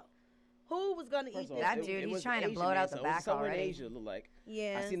meat though? Who was gonna eat First this? of all, That meat? dude, he's was trying to Asian blow it man, out the so back somewhere already. in Asia, it looked like.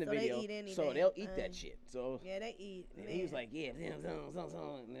 Yeah, I seen the so video, they eat anything. so they'll eat that shit. So Yeah, they eat. and he was man. like, yeah, and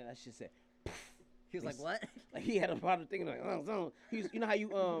then that shit said. He was like, what? Like he had a problem thinking like, he was, you know how you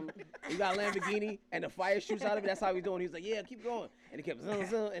got a Lamborghini and the fire shoots out of it. That's how he's doing. He was like, yeah, keep going, and it kept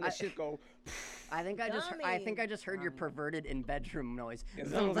and the shit go. I think I Dummy. just heard your perverted in bedroom noise.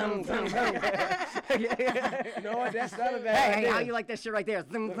 Zung, zung, zung, zung. You know what? That's not a bad Hey, idea. how you like that shit right there?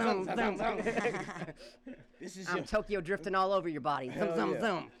 Zoom, zoom, Zung, zoom. zung, zung. This is I'm your, Tokyo drifting all over your body. Zoom, Hell zoom, yeah.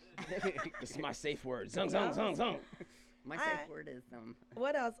 zoom. this is my safe word. Zung, zung, zung, zung. My Alright. safe word is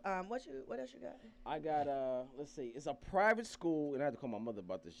What else? What else you got? I got let's see, it's a private school, and I had to call my mother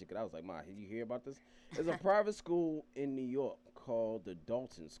about this shit, cause I was like, Ma, did you hear about this? It's a private school in New York called the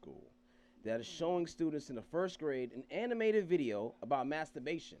Dalton School that is showing students in the first grade an animated video about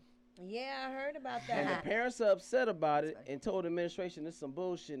masturbation. Yeah, I heard about And the that. parents are upset about it and told the administration it's some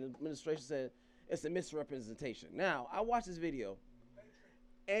bullshit. And the administration said it's a misrepresentation. Now, I watched this video,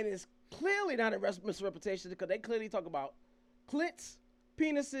 and it's clearly not a misrepresentation because they clearly talk about clits,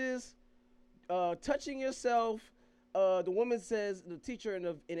 penises, touching yourself. The woman says, the teacher in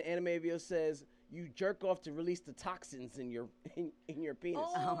the animated video says, you jerk off to release the toxins in your penis.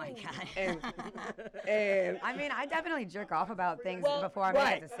 Oh my god. And I mean, I definitely jerk off about things Well, before I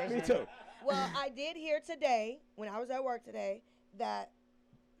right, make a decision. me too. Well, I did hear today, when I was at work today, that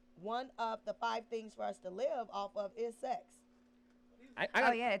one of the 5 things for us to live off of is sex.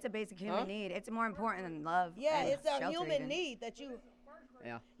 Oh yeah, it's a basic human need. It's more important than love. Yeah, and it's a shelter human even. need that you.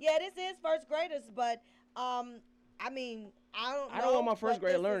 Yeah. Yeah, this is first graders, but I mean, I don't know. I don't want my first but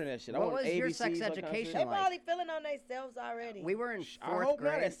grader this learning is- that shit. I What want was your ABCs, sex all kind of shit. education They like? probably feeling on themselves already. We were in I 4th hope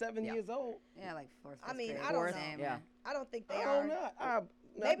grade. not at 7 Yeah. years old. Yeah, like fourth. I mean, grade. I don't know. Same, Yeah. I don't think they I are. hope not.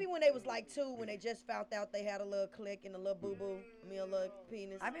 Maybe when they was like 2, when they just found out they had a little click and a little boo boo, a little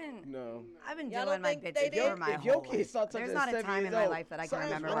penis. I've been No. Y'all doing don't my think bits they for did? my If your whole kids life. start touching There's at not a 7 time years in my old, life that I can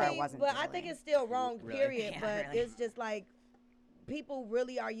something's remember wrong. where I wasn't. But I think it's still wrong, Right. period. Yeah, but really. it's just like people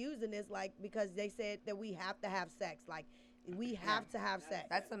really are using this like because they said that we have to have sex. Like we have to have sex.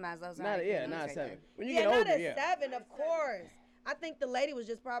 That's the Maslow's Not hierarchy yeah, of not needs at right 7. When you yeah, get not older, at yeah. 7, of course. I think the lady was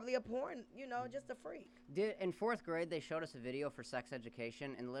just probably a porn, just a freak. In 4th grade, they showed us a video for sex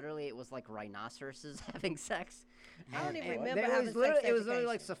education, and literally it was like rhinoceroses having sex. I don't even And remember it having was sex literally, It was literally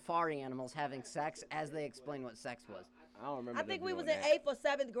like education. safari animals having sex as they explained what sex was. I don't remember. I think them we was doing in that. 8th or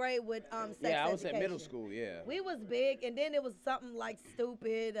 7th grade with sex Yeah, I was education. at middle school. Yeah. We was big, and then it was something like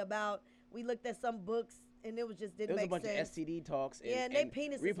stupid about. We looked at some books, and it was just There didn't was a make bunch sense. of STD talks and, Yeah, and they and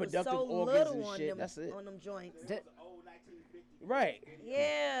penises was reproductive so organs little and on shit. them That's it. on them joints. Did- Right.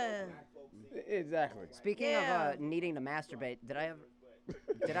 Yeah. Exactly. Speaking Yeah. of needing to masturbate, did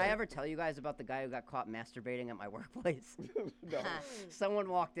I ever tell you guys about the guy who got caught masturbating at my workplace? No. Someone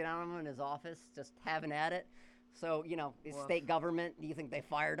walked in on him in his office, just having at it. So, it's Woof. state government. Do you think they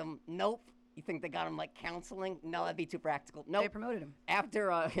fired him? Nope. You think they got him like counseling? No, that'd be too practical. They Nope. promoted him.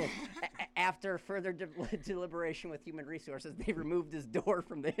 After after further deliberation with human resources, they removed his door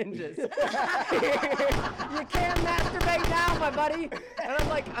from the hinges. You can't masturbate now, my buddy. And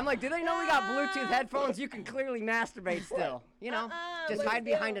I'm like, do they know we got Bluetooth headphones? You can clearly masterate still. Just but hide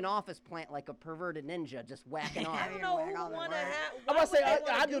behind still. an office plant like a perverted ninja, just whacking off. I don't know who all that wanna work. have. I'm about to say,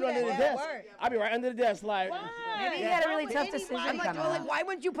 I do it under the desk. Work? I'll be right under the desk, like. Maybe he Why? had a really Why tough would decision anybody- I'm like, coming up. why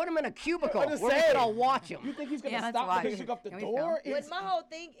wouldn't you put him in a cubicle I'm where just we saying. could all watch him? You think he's gonna Yeah, that's stop why. because you took off the Can we door? film? But my whole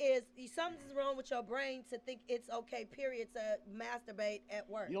thing is something's wrong with your brain to think it's okay, period, to masturbate at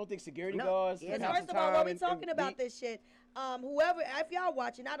work. You don't think security No. guards? Yeah, can Because have first some of all, time what we and talking about be- this shit? Whoever, if y'all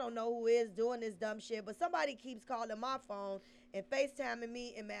watching, I don't know who is doing this dumb shit, but somebody keeps calling my phone and FaceTiming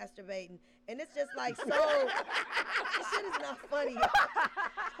me and masturbating, and it's just like so. This shit is not funny.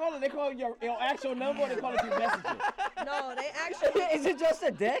 Call it. They call your actual number. Or they call it through messenger. No, they actually. Is it just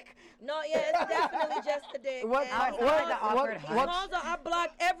a dick? No, yeah, it's definitely just a dick. What- and he what- calls- the awkward he hush. calls her- I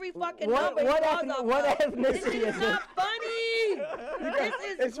blocked every fucking What- number. what he calls ethni- off what of. ethnicity This is is not funny. This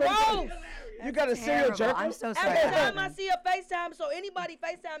is It's gross. You got a serial Terrible. jerker? I'm so sorry. Every that time I happened. see a FaceTime, so anybody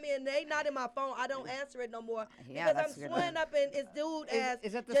FaceTime me and they not in my phone, I don't answer it no more. Yeah, because that's I'm good. swearing up and it's dude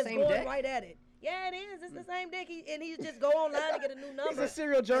Is it the just same going dick? right at it. Yeah, it is. It's the same dick. And he just go online and get a new He's number. a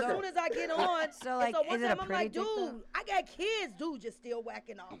serial As jerker. soon as I get on, So, like, and so one is it a time I'm like, pretty dick, though? dude, I got kids. Dude, just still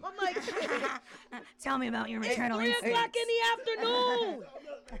whacking off. I'm like, Tell me about your it's maternal 3 instincts. o'clock in the afternoon.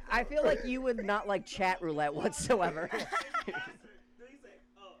 I feel like you would not like chat roulette whatsoever.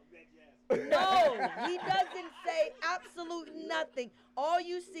 No, he doesn't say absolute nothing. All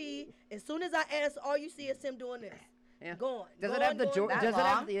you see, as soon as I answer, all you see is him doing this. Yeah. Going. Does it going, have the going, That does it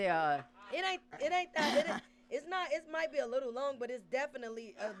have long? the It ain't that. It's not. It might be a little long, but it's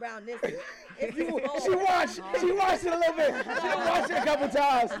definitely around this. It's She small. watched it a little bit. She watched it a couple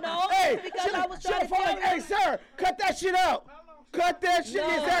times. No, hey, because I was shut trying the to phone. tell Hey, you. sir, cut that shit out. Cut that shit.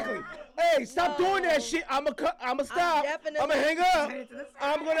 No. Exactly. Hey, stop No. doing that shit. I'ma stop. definitely- I'ma hang up.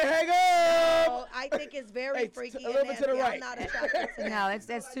 I'm gonna hang No, up. I think it's very Hey, freaky a and little bit to the nasty. right. I'm not attracted to that.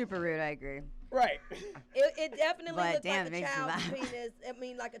 No, it's super rude. I agree. Right. It definitely But looks damn, like it a makes you child's laugh. penis. I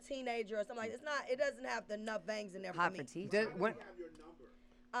mean, like a teenager or something like. It's not. It doesn't have enough veins in there for Hot me. for teeth. when,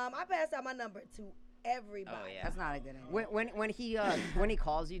 I pass out my number to everybody. Oh yeah. That's not a good idea. when he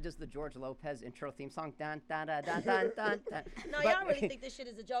calls you, does the George Lopez intro theme song dun dun dun dun dun dun? dun. No, But- y'all really think this shit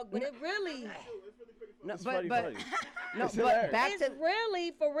is a joke, but it really. No, It's but funny, but funny. no, It's but hilarious. back It's to really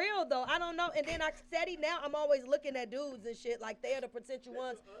for real though. I don't know. And then I steady now. I'm always looking at dudes and shit like they are the potential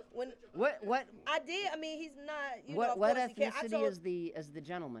ones. When what I did, I mean, he's not. You know, what of what course he can't. I ethnicity told, is the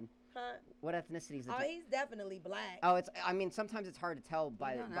gentleman? Huh? What ethnicity is the? Oh, gen- he's definitely black. Oh, it's. I mean, sometimes it's hard to tell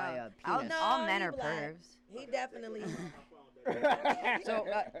by don't by know. penis. No, All men he are black. pervs. He definitely. So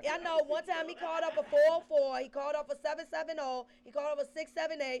Yeah, I know. One time he called up a 404. He called up a 770. He called up a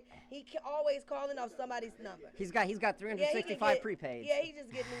 678. Always calling off somebody's number. he's got Yeah, he 365 can get, prepaid. Yeah, he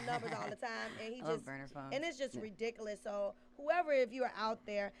just get new numbers all the time, and he I love just burner phones. and it's just ridiculous. So whoever, if you are out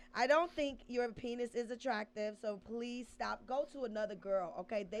there, I don't think your penis is attractive. So please stop. Go to another girl.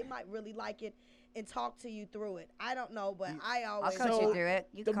 Okay, they might really like it and talk to you through it. I don't know, but I I'll always. coach So, you through it.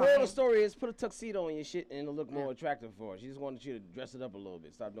 You The can moral call of me. the story is put a tuxedo on your shit and it'll look more attractive for her. She just wanted you to dress it up a little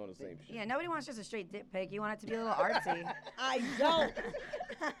bit. Stop doing the same shit. Yeah, nobody wants just a straight dick pic. You want it to be a little artsy. I don't.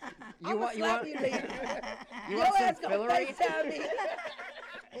 You want you want you, Lee. you Your want some ass gonna fillery? FaceTime me.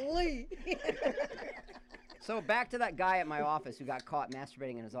 Lee. So back to that guy at my office who got caught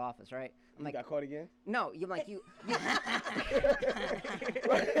masturbating in his office, right? I'm You like, got caught again? no, you Two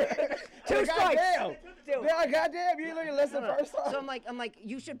Two strikes. Goddamn. Yeah, goddamn. You ain't learning less than first time. So I'm like,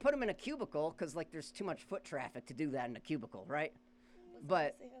 you should put him in a cubicle because like there's too much foot traffic to do that in a cubicle, right?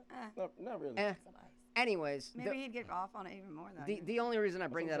 But No, not really. anyways, Maybe he'd get off on it even more though. the only reason I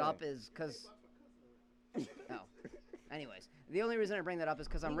bring what that I'm up is because. Oh. Anyways, the only reason I bring that up is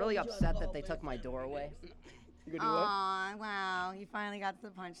because I'm really upset that they took my door away. You gonna do what? Aw, wow, you finally got to the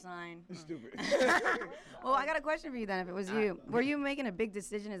punchline. Stupid. Well, I got a question for you then. If it was you, were you making a big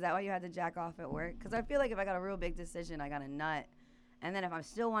decision? Is that why you had to jack off at work? Because I feel like if I got a real big decision, I got a nut. And then if I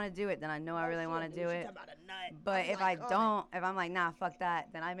still want to do it, then I know I really want to do it. But if I don't, if I'm like, nah, fuck that,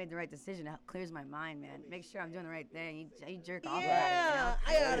 then I made the right decision. It clears my mind, man. Make sure I'm doing the right thing. You jerk off Yeah, about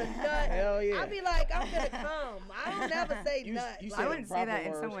I got a nut. Hell yeah. I be like, I'm gonna come. I don't never say You- nut. you it. Like, I wouldn't say proper that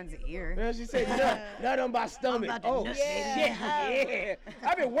in words. someone's ear. Man, she said nut on my stomach. about to Oh, nut, shit. baby. Yeah.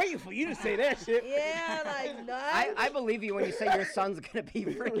 I've been waiting for you to say that shit. yeah, like nut. I believe you when you say your son's gonna be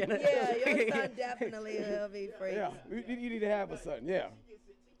freaking. yeah, your son definitely will be free. Yeah, you need to have a son. Yeah.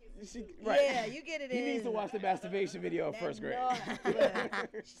 Right. Yeah, you get it He in. needs to watch the masturbation video in that first grade. nut. Yeah.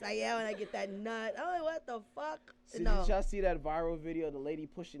 She's like, yeah, when I get that nut. Oh, what the fuck? See, No. Did y'all see that viral video of the lady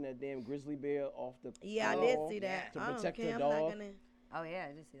pushing that damn grizzly bear off the Yeah, I wall did see that. to I don't protect care. her I'm dog? not gonna. Oh yeah,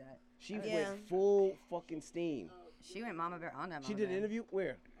 I did see that. She Yeah. went full fucking steam. She went mama bear on that. She Mama did an bear. interview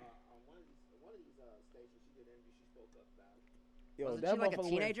where? On one of these stations, she did an interview. She spoke up about it. Yo, Wasn't that she like a motherfucker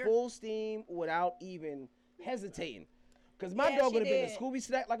teenager? went full steam without even hesitating. Cause my Yeah, dog she would have been a did. Scooby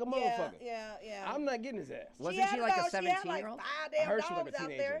snack like a motherfucker. Yeah. I'm not getting his ass. Wasn't she like a She had like 17-year-old? 5 I damn heard she was dogs like a out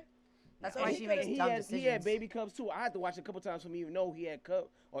teenager. there. That's So why he she could've- makes He dumb had, decisions. he had baby cubs too. I had to watch a couple times for me to even know he had cub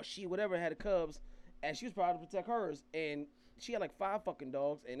or she whatever had cubs, and she was proud to protect hers. And she had like 5 fucking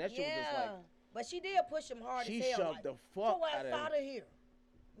dogs, and that shit was just like But she did push him hard she as hell. shoved like, the fuck "Your ass out of out him. of here,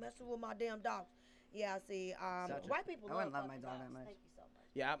 messing with my damn dogs." Yeah, see, Such a- white people I wouldn't love fucking my dog that dogs. much. Thank you so much.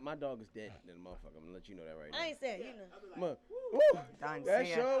 Yeah, my dog is dead than a motherfucker. I'm gonna let you know that right now. I ain't saying you know. Come on. Woo. Done, That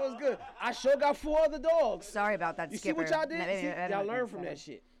see ya. sure was good. I sure got 4 other dogs. Sorry about that, You see Skipper. what y'all did? No, See, I y'all don't learn think from so. that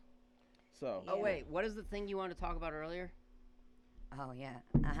shit. So. Oh Yeah. wait, what is the thing you wanted to talk about earlier? Oh yeah,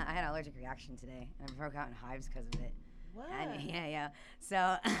 I had an allergic reaction today, and I broke out in hives because of it. What? And yeah.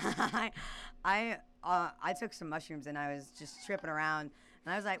 So I took some mushrooms and I was just tripping around,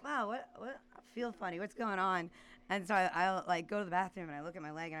 and I was like, wow, what? I feel funny. What's going on? And so I like go to the bathroom and I look at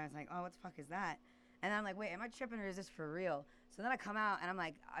my leg and I was like, oh, what the fuck is that? And I'm like, wait, am I tripping or is this for real? So then I come out and I'm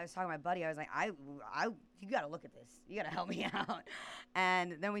like, I was talking to my buddy. I was like, you gotta look at this. You gotta help me out.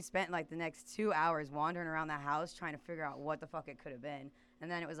 And then we spent like the next 2 hours wandering around the house trying to figure out what the fuck it could have been. And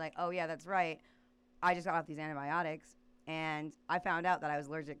then it was like, oh yeah, that's right. I just got off these antibiotics and I found out that I was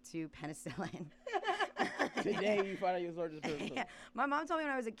allergic to penicillin. Today you find out you was allergic to penicillin. Yeah. My mom told me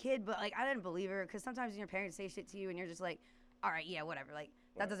when I was a kid, but like I didn't believe her because sometimes your parents say shit to you and you're just like, all right, yeah, whatever. Like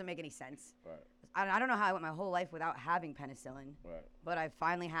that doesn't make any sense. Right. I don't know how I went my whole life without having penicillin, Right. but I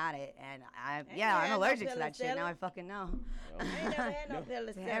finally had it, and I'm never had no allergic to that shit. Now penicillin. I fucking know. I ain't never had no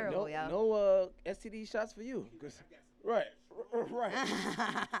penicillin. Terrible. No, yo. no STD shots for you. 'Cause- right. Right.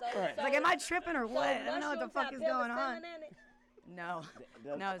 It's like, am I tripping or what? I don't know what the fuck is going on. No,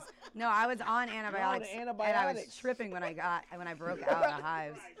 The- no, I was on antibiotics, and I was antibiotics. tripping when I broke out in the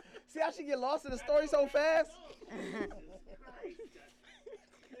hives. See how she get lost in the story so fast?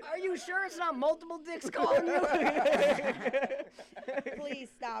 Are you sure it's not multiple dicks calling you? Please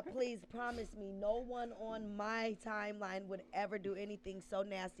stop. Please promise me no one on my timeline would ever do anything so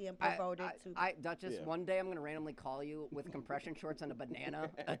nasty and perverted to Duchess, Yeah. one day I'm gonna randomly call you with compression shorts and a banana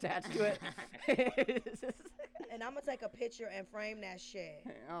attached to it. And I'm gonna take a picture and frame that shit.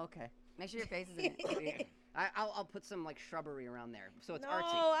 Oh, okay. Make sure your face is in it. I'll put some like shrubbery around there, so it's No, artsy.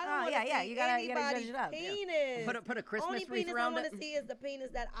 I don't Oh, want yeah, to yeah, see you gotta judge anybody's it up, yeah. penis. Put a Christmas Only wreath penis around I it. want to see is the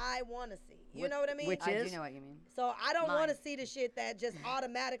penis that I want to see. You Which- know what I mean? which I is? do know what you mean. So I don't want to Mine. see the shit that just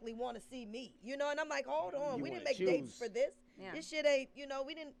automatically want to see me. You know, and I'm like, hold on, You we didn't wanna make dates choose. for this. Yeah. This shit ain't, you know,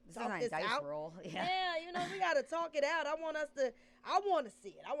 we didn't This talk isn't a this dice out. roll. Yeah. Yeah, you know, we gotta talk it out. I want to see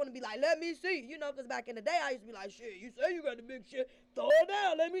it. I want to be like, let me see, you know, because back in the day, I used to be like, shit, you say you got the big shit, throw it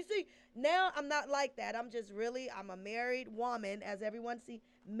down, let me see. Now, I'm not like that. I'm a married woman, as everyone see,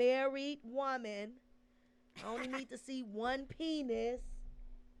 married woman. I only need to see one penis.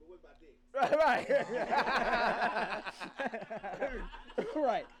 But what about dick? Right.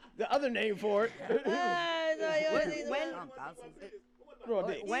 Right. The other name for it.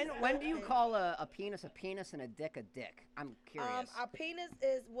 When do you call a penis and a dick a dick? I'm curious. A penis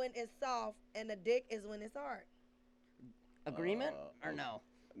is when it's soft, and a dick is when it's hard. Agreement or no?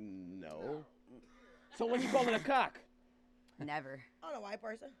 No. So when you call it a cock? Never. I'm a white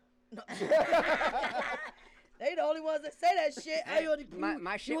person. No. They the only ones that say that shit. Hey,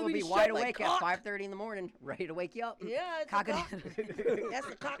 my shit will be wide awake at 5:30 in the morning, ready to wake you up. Yeah, it's Cock a a cock. That's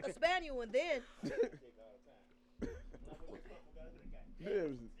a cocker spaniel, and then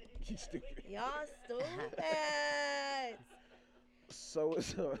He's stupid. y'all stupid. So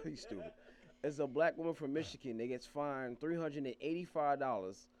he's stupid. It's a black woman from Michigan that gets fined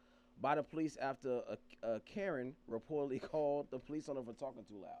 $385 by the police after a Karen reportedly called the police on her for talking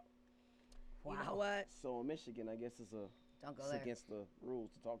too loud. You know what? So in Michigan, I guess Don't go it's there. against the rules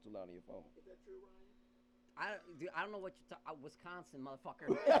to talk too loud on your phone. Is that true, Ryan? I don't know what you're talking. Wisconsin, motherfucker.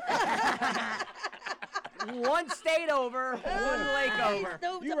 One state over, one lake over.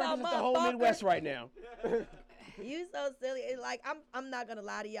 You represent the whole Midwest right now. You so silly. It's like I'm not gonna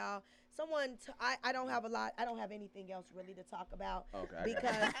lie to y'all. I don't have a lot. I don't have anything else really to talk about. Okay, I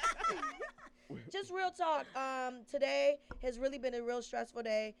got Because just real talk. Today has really been a real stressful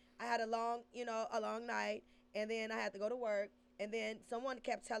day. I had a long night, and then I had to go to work. And then someone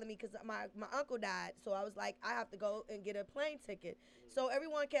kept telling me, because my uncle died, so I was like, I have to go and get a plane ticket. So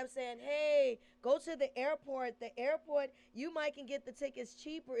everyone kept saying, hey, go to the airport. The airport, you might can get the tickets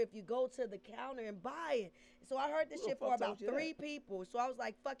cheaper if you go to the counter and buy it. So I heard this Who the shit for fuck about told you 3 that? people. So I was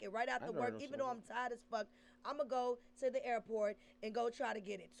like, fuck it, right after never work, heard no even shit though like I'm tired as fuck, I'm going to go to the airport and go try to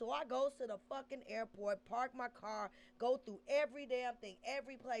get it. So I go to the fucking airport, park my car, go through every damn thing,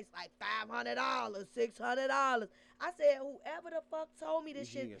 every place, like $500, $600. I said, whoever the fuck told me this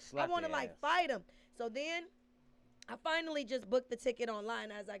You should shit, get I slapped want to their like ass. fight him. So then I finally just booked the ticket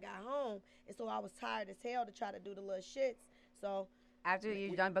online as I got home. And so I was tired as hell to try to do the little shits. So After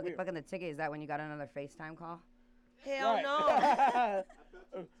you're done booking the ticket, is that when you got another FaceTime call? hell Right. no.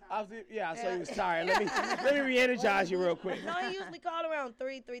 I saw you was tired. Let me re-energize you real quick. No, he usually call around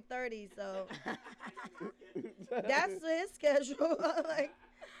 3:30, so that's his schedule. Like,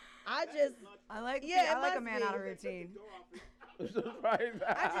 I just, I like Yeah, it I like a must man be. out of routine. and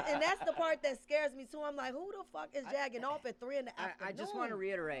that's the part that scares me too. I'm like, who the fuck is jagging off at 3 in the afternoon? I just want to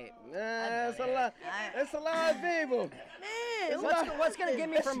reiterate. It's a lot. It's a lot of people. Man, What's gonna get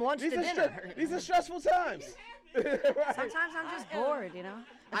me from lunch to These are dinner? these are stressful times. Sometimes I'm just bored, you know?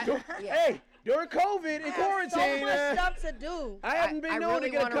 Hey, during COVID and I have quarantine, so much stuff to do. I haven't been I known really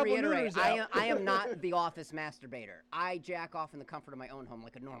to get a want to couple reiterate. noodles out. I am not the office masturbator. I jack off in the comfort of my own home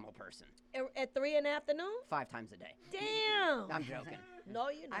like a normal person, At 3 in the afternoon? 5 times a day. Damn. I'm joking. No,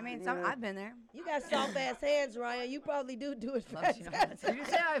 you not. I mean, I've been there. You got soft ass hands, Ryan. You probably do it Love fast. you all the Did you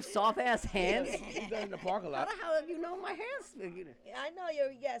say I have soft ass hands? He's done in the parking How lot. the hell have you known my hands? I know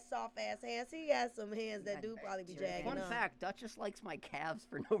you got soft ass hands. He got some hands that do probably be jagging Fun off. fact: Duchess likes my calves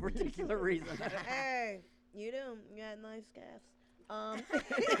for no particular reason. Hey, you do. You got nice calves.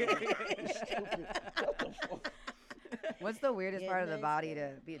 What's the weirdest Yeah, part of the nice body guy. to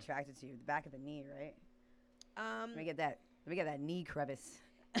be attracted to? The back of the knee, right? Um, Let me get that knee crevice.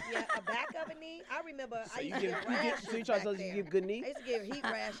 yeah, a back of a knee. I remember I you used to get rashes. so you trying to tell back us you there. give good knee? I used to get heat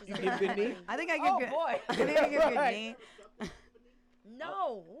rashes. You on give my good back. knee? I think I give Oh, good. boy. I think I give good Right. knee.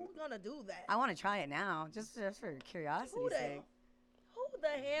 No, who's gonna do that? I want to try it now, just for curiosity's Who the, sake. who the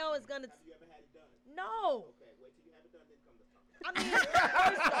hell is gonna? You ever had it done? No. Okay, wait till you have it done, then come to talk. I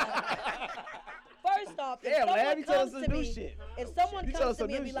mean, first off, if Damn, someone Lab, you tell us comes some to new me, shit. if someone You tell comes us to some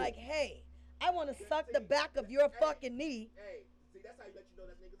me and new be like, shit. "Hey, I want to suck the back of your fucking knee," Hey, see, that's how you let you know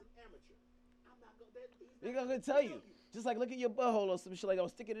that nigga's an amateur. I'm not gonna. He's He not gonna tell you. Just like look at your butthole or some shit like I'm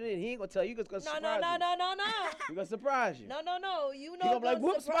sticking it in. He ain't gonna tell you. He's gonna no, surprise no, you. no, no, no, no, He gonna surprise you. no, no, no. You He know, gonna be like,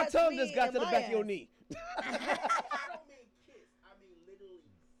 whoops, my surprise tongue me just got in to the my back of your ass. knee. I don't mean kiss. I mean literally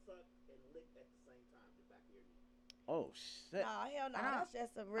suck and lick at the same time the back of your knee. Oh shit. Nah, hell no. I don't- That's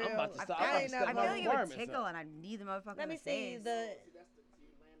just a real. about to I stop- feel I'm like, about to step I my feel like it would requirements tickle, up. and I need the motherfucker Let in me the see face. the. See, that's the. So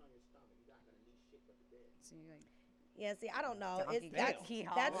you land on your stomach. You're not gonna need shit but the bed. So you're like, Yeah, see, I don't know. It's donkey that's key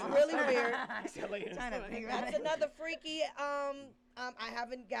that's hall. really weird. Trying to figure out That's another freaky. I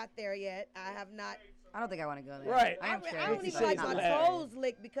haven't got there yet. I have not I don't think I want to go there. Right. I am I sure. don't it's even say like it's my hilarious. toes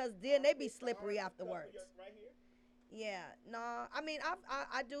licked because then they be slippery afterwards. Right here. Yeah, nah. I mean,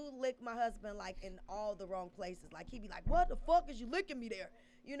 I do lick my husband like in all the wrong places. Like he be like, "What the fuck is you licking me there?"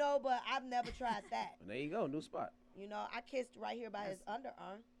 You know, but I've never tried that. There you go, new spot. You know, I kissed right here by his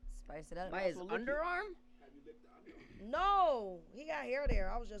underarm. Spice it up. By his Also lick it. underarm? Have you licked the underarm? No, he got hair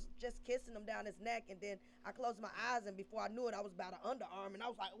there. I was just kissing him down his neck, and then I closed my eyes, and before I knew it, I was about an underarm, and I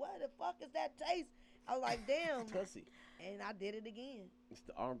was like, "What the fuck is that taste?" I was like, "Damn," Pussy. and I did it again. It's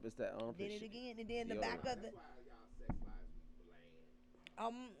the arm. It's that armpit Did it shit. again, and then the Deodorant. back of the That's why y'all sex lives be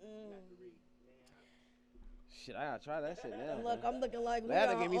bland. mm. Shit, I gotta try that shit now. Look, man. I'm looking like we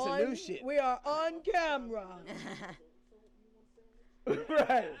That'll are give me some on, new shit. We are on camera.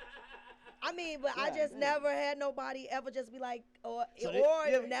 Right. I mean, but I God just damn. never had nobody ever just be like, or So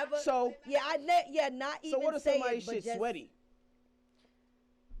never. So, Yeah, not even. so what if say somebody's it, but shit just, sweaty?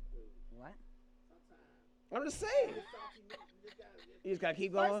 What? I'm just saying. You just gotta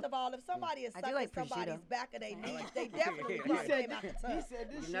keep going. First of all, if somebody is I do sucking like somebody's prosciutto. back of their knees, they definitely He probably said came out the this- tub. he said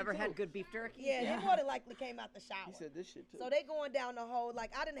this You shit never too. had good beef jerky? Yeah, he more than likely came out the shower. He said this shit too. So they going down the whole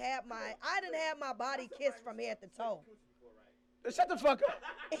like I didn't have my body kissed from head to toe. Shut the fuck up.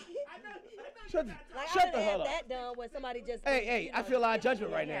 Shut the, Like I shut didn't the hell have up. that done when somebody just. Hey, I feel a lot of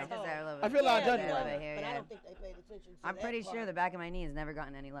judgment right Yeah, now. just there a little I bit. feel a lot of Yeah, judgment no, right over now. here, but I yeah. don't think they paid attention to I'm that pretty part. sure the back of my knee has never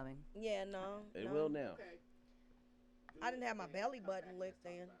gotten any loving. Yeah, no. It no. will now. I didn't have my belly button licked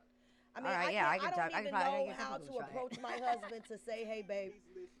in. I mean, Alright, I, yeah, I can't, could I talk- don't I could even probably- I know guess I how could to try it. approach my husband to say, "Hey, babe."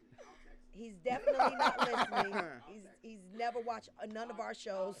 He's definitely not listening. He's never watched none of our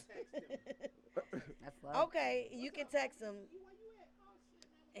shows. That's love. Okay, you can text him.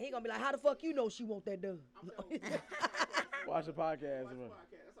 And he gonna be like, "How the fuck you know she want that done?" Watch the podcast. bro.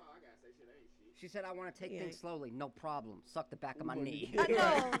 That's all I gotta say. Shit ain't shit. She said, I want to take Yeah. things slowly. No problem. Suck the back of my gonna knee. do I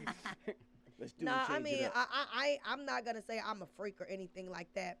know. Let's do Nah, it. I change it mean, up. I'm not gonna say I'm a freak or anything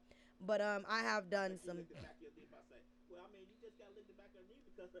like that, but I have done some. Lick the back of your dick. I say, well, I mean, you just gotta lick the back of her knee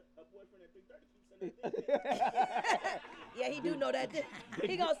because her boyfriend at 330 keeps sending her dick. Yeah, he do know that.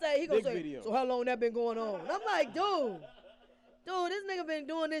 He gonna big say, video. "So how long that been going on?" And I'm like, dude, this nigga been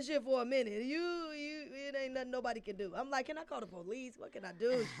doing this shit for a minute. It ain't nothing nobody can do. I'm like, can I call the police? What can I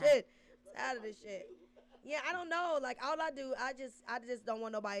do? Shit, I'm tired of this shit. Yeah, I don't know. Like all I do, I just don't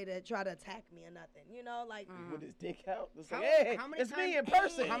want nobody to try to attack me or nothing. You know, like With his dick out. It's How- like, hey, how many it's me in times-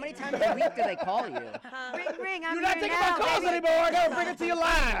 person. How many times a week do they call you? Ring, ring, I'm You're not here taking now, my calls baby. anymore. I gotta bring it to you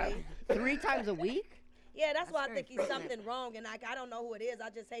live. 3 times a week? yeah, that's why I very think he's something wrong, and like I don't know who it is. I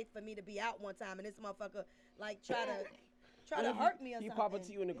just hate for me to be out one time and this motherfucker like try to hurt me or He something. pop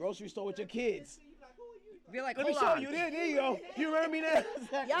into you in the grocery store with your kids. Be like, Let me hold show on. you. There you go. You remember me now?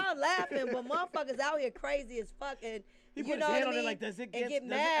 Y'all laughing, but motherfuckers out here crazy as fuck, and He you put know his hand what I on it mean? like, does it and get- get does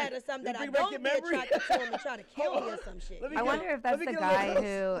mad it- or something does that I it bring back don't your be memory? attracted to him and try to kill me or some shit. Let me I get- wonder if let that's me the get a guy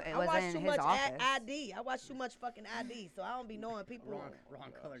little- who I was watch in too his much office. ID. I watch too much fucking ID, so I don't be knowing people.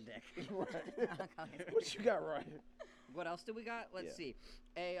 Wrong color dick. What you got right? What else do we got? Let's Yeah. see.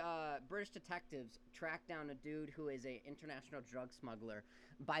 British detectives tracked down a dude who is a international drug smuggler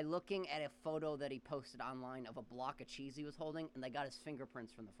by looking at a photo that he posted online of a block of cheese he was holding, and they got his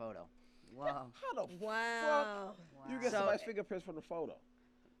fingerprints from the photo. Whoa. How the Wow. fuck you get So- somebody's fingerprints from the photo?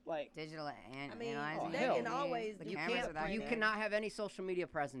 Like, Digital I mean, analyzing. they hell. can always The do You cameras can't. are that You good. cannot have any social media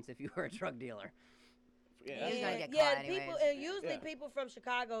presence if you were a drug dealer. yeah, He's that's gonna Yeah, get yeah, caught people, anyways. and usually Yeah. people from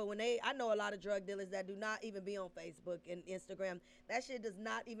Chicago, I know a lot of drug dealers that do not even be on Facebook and Instagram. That shit does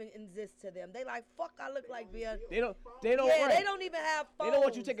not even exist to them. They like, fuck, I look like Bill. they don't. Yeah, right. they don't even have phones. They don't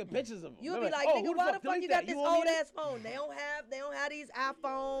want you taking pictures of them. You'll They're be like, oh, nigga, who why the fuck delete you that? got this won't old need it? ass phone? They don't have these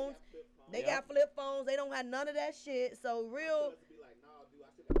iPhones. They Yep. got flip phones. They don't have none of that shit. So real. Be like, nah, dude, I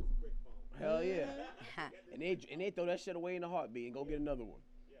still got this brick phone. Hell yeah. And they throw that shit away in a heartbeat and go get another one.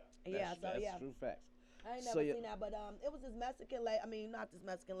 Yeah, so That's yeah. true facts. I ain't So never yeah. seen that, but it was this Mexican lady. I mean, not this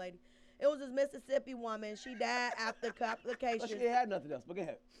Mexican lady. It was this Mississippi woman. She died after Well, she complications. ain't had nothing else. But go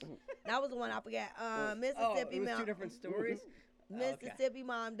ahead. That was the one I forgot. Oh, Mississippi it was mom. two different stories. Mississippi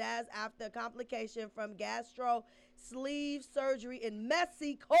mom dies after complication from gastro sleeve surgery in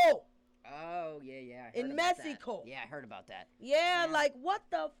Mexico. Oh yeah. I heard In about that. Mexico. Yeah, I heard about that. Yeah, like what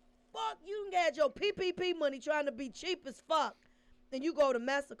the fuck? You can get your PPP money trying to be cheap as fuck, and you go to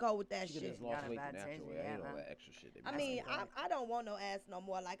Mexico with that She could shit. just lost Got a weight bad the natural taste, way. yeah, Ain't all man. that extra shit. they I be mean, doing. I don't want no ass no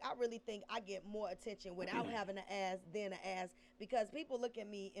more. Like, I really think I get more attention without having an ass than an ass because people look at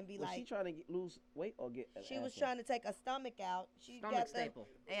me and be was she like, trying to lose weight or get? she was trying to take a stomach out. She Stomach got staple.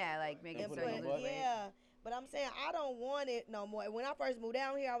 Yeah, like making And the, put sure it you in lose the weight. yeah. But I'm saying I don't want it no more. When I first moved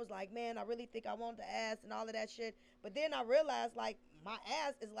down here, I was like, man, I really think I want the ass and all of that shit. But then I realized like my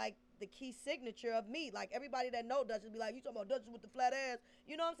ass is like the key signature of me. Like everybody that know Duchess be like, you talking about Duchess with the flat ass?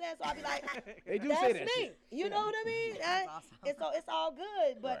 You know what I'm saying? So I be like, They do that's say that me. shit. You know what I mean? awesome. It's all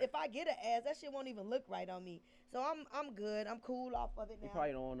good. But Right. if I get an ass, that shit won't even look right on me. So I'm good. I'm cool off of it You now.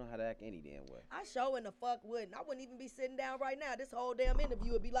 probably don't know how to act any damn way. I sure in the fuck wouldn't. I wouldn't even be sitting down right now. This whole damn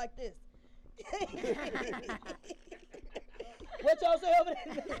interview would be like this. What y'all say over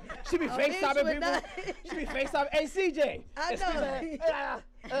there? She be Oh, bitch, FaceTiming would people. not. She be FaceTiming. Hey, CJ. I Excuse know. me.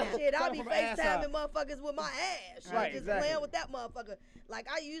 Shit, I Coming be from ass FaceTiming up. motherfuckers with my ass. Like, Right, just exactly. playing with that motherfucker. Like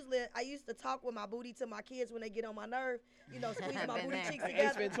I used to talk with my booty to my kids when they get on my nerve. You know, squeeze my Been booty there. cheeks Like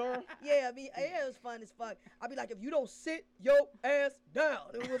Ace together. Ventura. Yeah, I mean, yeah, it was fun as fuck. I'd be like, if you don't sit your ass down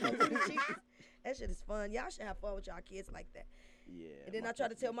with my booty cheeks, that shit is fun. Y'all should have fun with y'all kids like that. Yeah. And then I try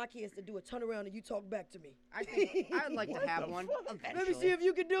to tell my kids to do a turn around and you talk back to me. I think I'd like to have one. Let me see if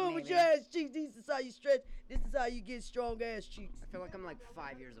you can do it with your Maybe. ass cheeks. This is how you stretch. This is how you get strong ass cheeks. I feel like I'm like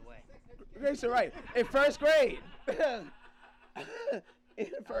 5 years away. That's right. In first grade. In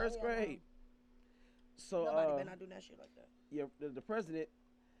first yeah, no. grade. So Nobody better not do that shit like that. yeah, the president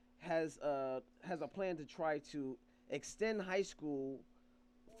has a plan to try to extend high school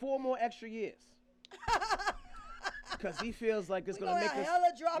 4 more extra years. Because he feels like it's We gonna make have us. hella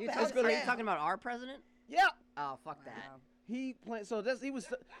drop You out. talking, are you talking about our president? Yeah. Oh, fuck that. Wow. He planned. So that's he was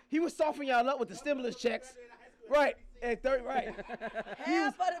softening y'all up with the stimulus checks, right? At 30, right.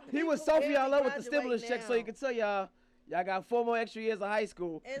 Half of the He was people softening y'all up with the barely stimulus checks so he graduate could tell y'all got 4 more extra years of high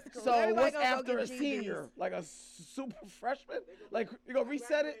school. It's cool. So Everybody what's gonna go after get a GEDs. senior? Like a super freshman? Like you gonna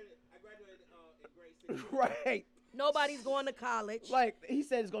reset it? I graduated in grade 6. Right. now. Nobody's going to college. Like he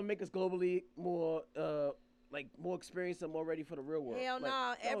said, it's gonna make us globally more more experienced and more ready for the real world. Hell Like, no. y'all don't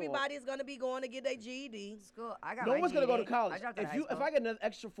want- Everybody's going to be going to get their GED. School. I got No my one's gonna go to GED. college. I dropped out of high If school. I get another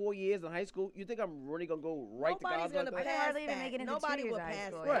extra 4 years in high school, you think I'm really gonna go right Nobody's to college? gonna like I that? can hardly even that. make it into Nobody 2 years will of high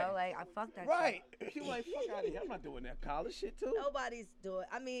pass school. that. Yo, like I fuck that Right. You like fuck out of here. I'm not doing that college shit too. Nobody's doing.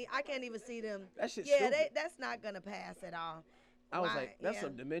 I mean, I can't even see them. That shit's Yeah, stupid. that's not going to pass at all. I was Why? like, that's Yeah.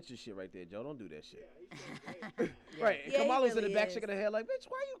 some dementia shit right there, Joe. Don't do that shit. Right. And Yeah, he Kamala's in really the back is. shaking her head like, bitch,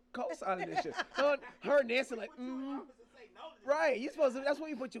 why you co-signing this shit? Her and Nancy like, right. You supposed to. That's why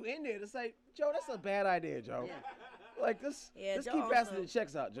you put you in there to say, Joe, that's a bad idea, Joe. Like this. Yeah, Let's Joe keep passing also- the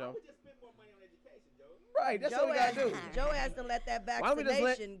checks out, Joe. Just spend more money on education, Joe. Right. That's Joe what we gotta do. Joe has to let that Why don't we just let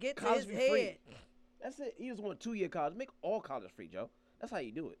vaccination get to college his be free? head. That's it. He just want a 2-year college. Make all college free, Joe. That's how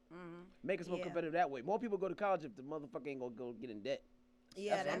you do it. Make us more Yeah. competitive that way. More people go to college if the motherfucker ain't gonna go get in debt.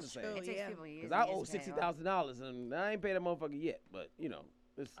 Yeah, what I'm that's saying. true. It takes Yeah. people years. Cause I and owe years to pay it off. $60,000 and I ain't paid that motherfucker yet. But you know,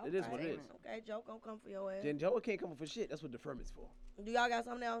 it is what it is. Okay, Joe gonna come for your ass. Then Joe can't come for shit. That's what deferment's for. Do y'all got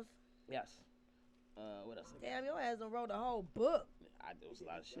something else? Yes. What else? Damn, your ass done wrote a whole book. It was a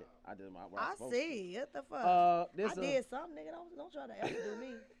lot of shit. I did what I I was supposed to. see. What the fuck? I did something, nigga. Don't try to ever do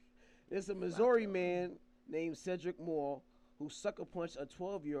me. There's a Missouri man named Cedric Moore who sucker punched a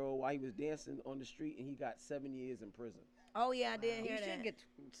 12-year-old while he was dancing on the street, and he got 7 years in prison. Oh yeah, I did You hear should that. get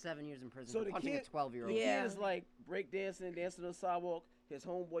 7 years in prison So for the punching kid- a 12-year-old. The Yeah. kid is like break dancing on the sidewalk. His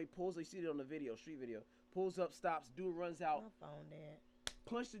homeboy pulls. You see it on the video, street video. Pulls up, stops. Dude runs out, My phone dead.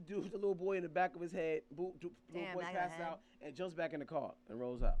 punched the little boy in the back of his head. Little Damn, boy back of the passes head. out and jumps back in the car and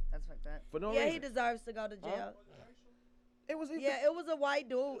rolls out That's fucked up. for no Yeah, reason. he deserves to go to jail. It was. Yeah, it was a white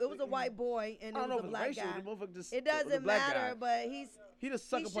dude. It was a white boy, and I it don't know was if a it's black racial. guy. The motherfucker just. It the doesn't black matter, guy. but He just he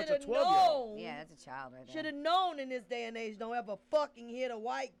sucker should punched a have 12-year-old. known. Yeah, that's a child right Should there. have known in this day and age, don't ever fucking hit a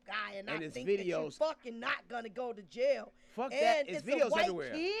white guy and not his think that you videos- fucking not gonna go to jail. Fuck and that. His it's videos a white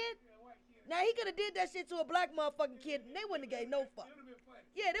everywhere. kid. Now he could have did that shit to a black motherfucking kid, and they wouldn't have gave no fuck.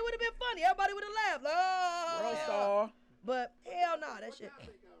 Yeah, they would have been funny. Everybody would have laughed. Like, oh, World yeah. star. But hell no, that shit.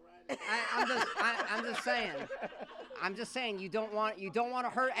 I'm just saying. I'm just saying you don't want to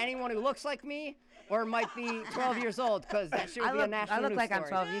hurt anyone who looks like me or might be 12 years old because that shit would be a national I look news like I'm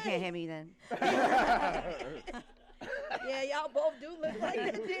story. 12. You can't hit me then. Yeah, y'all both do look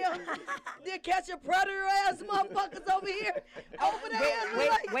like the damn catch a predator ass motherfuckers over here. Over there.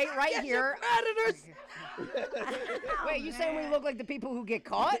 wait right catch here. Predators. Wait, you saying we look like the people who get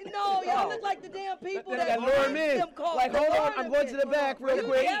caught? No, y'all look like the damn people They that got lure him in. them caught. Like, hold on, I'm going to the back real You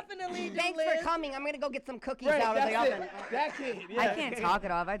quick. definitely do, Thanks Liz. for coming. I'm gonna go get some cookies Right, out of the that's oven. it. That kid. Yeah. I can't talk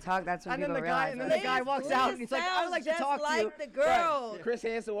it off. I talk. That's when And then people the guy- realize. and then that. the guy walks out and he's like, "I'd like to sounds talk to just you." like the girl. Chris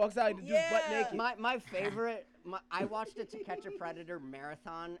Hansen walks out. The dude's butt Yeah. naked. My favorite. I watched a To Catch a Predator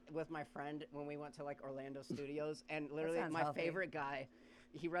marathon with my friend when we went to like Orlando Studios, and literally sounds my healthy. favorite guy,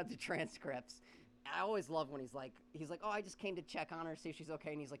 he read the transcripts, I always love when he's like, oh, I just came to check on her, see if she's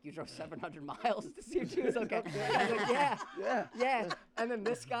okay, and he's like, you drove 700 miles to see if she was okay. I was like, yeah. And then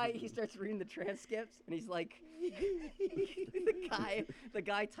this guy, he starts reading the transcripts, and he's like, the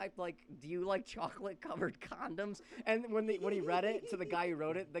guy typed like, do you like chocolate covered condoms? And when he read it to the guy who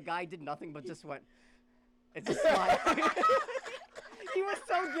wrote it, the guy did nothing but just went, it's a smile. He was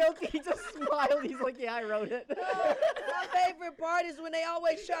so guilty. He just smiled. He's like, yeah, I wrote it. My favorite part is when they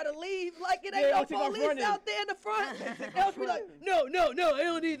always try to leave, like it ain't no police out there in the front. They'll be like, no, I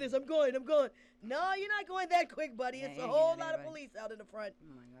don't need this. I'm going. No, you're not going that quick, buddy. It's a whole lot of police out in the front.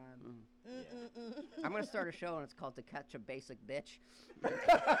 Oh my God. I'm going to start a show, and it's called To Catch a Basic Bitch.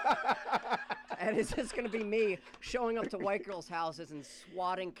 And it's just going to be me showing up to white girls' houses and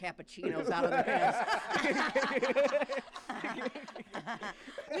swatting cappuccinos out of their hands.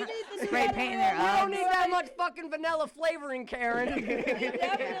 We need to Spray painting their We don't Uggs. need that much fucking vanilla flavoring, Karen. We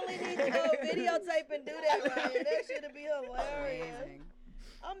definitely need to go videotape and do that, Ryan. That should be hilarious.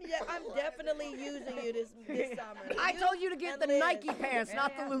 Amazing. I'm definitely using you this summer. I told you to get and the Liz. Nike pants,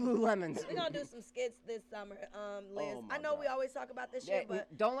 not the Lululemons. We're gonna do some skits this summer, Liz. Oh my I know we God. always talk about this Yeah, shit,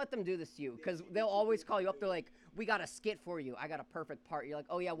 but don't let them do this to you, because they'll always call you up. They're like, we got a skit for you. I got a perfect part. You're like,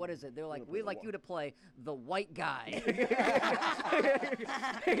 oh yeah, what is it? They're like, we'd like you to play the white guy.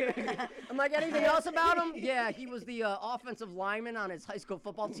 I'm like, anything else about him? Yeah, he was the offensive lineman on his high school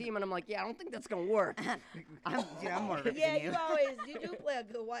football team. And I'm like, yeah, I don't think that's going to work. I'm more ripped yeah, than you. you do play a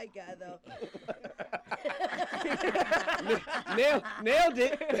good white guy though. Nailed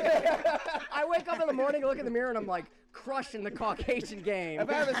it. I wake up in the morning, look in the mirror, and I'm like, crushing the Caucasian game. If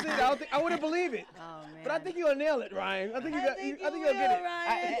I haven't seen it, I wouldn't believe it. Oh man. But I think you're gonna nail it, Ryan. I think I think you'll you get will, it.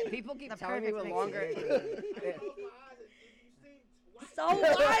 Ryan. People keep The telling me perfect with mix. longer. So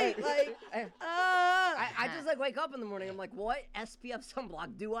white, like, I just like wake up in the morning. I'm like, what SPF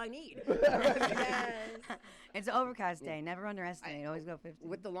sunblock do I need? yes. It's an overcast day. Never underestimate. Always go 50.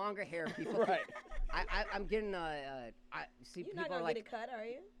 With the longer hair, people. Right. I'm getting see You're people not are gonna like, get it cut, are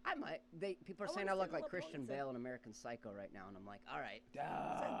you? I might. People are I saying wanna I see look the like little Christian ponytail. Bale in American Psycho right now, and I'm like, all right.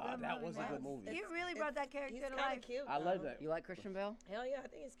 That was a good movie. You really brought that character He's to kind life. of cute. I love though. that. You like Christian Bale? Hell yeah, I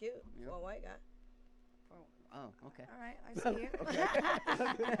think he's cute Yeah. for a white guy. Oh, okay. All right, I see you.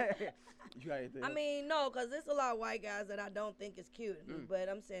 You got anything? I mean, no, because there's a lot of white guys that I don't think is cute. But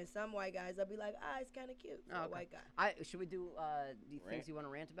I'm saying some white guys, I'll be like, it's kind of cute for Oh, a okay. white guy. Should we do the things Rant? you want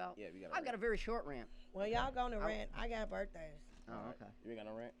to rant about? Yeah, we got. I've got a very short rant. Well, y'all going to rant. I got birthdays. Oh, okay. You ain't got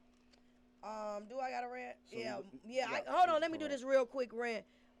no rant. Do I got a rant? So yeah. you Yeah. got- Hold on. you Let me do got this real quick rant.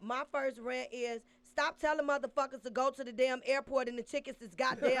 My first rant is stop telling motherfuckers to go to the damn airport and the tickets is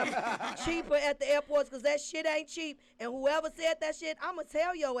goddamn cheaper at the airports because that shit ain't cheap. And whoever said that shit, I'm going to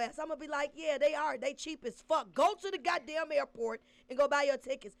tell your ass. I'm going to be like, yeah, they are. They cheap as fuck. Go to the goddamn airport and go buy your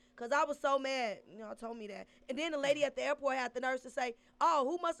tickets because I was so mad. Y'all told me that. And then the lady at the airport had the nerve to say, oh,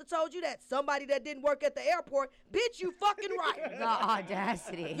 who must have told you that? Somebody that didn't work at the airport. Bitch, you fucking right. The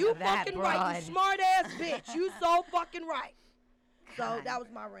audacity. You of that fucking right, broad. you smart ass bitch. You so fucking right. So that was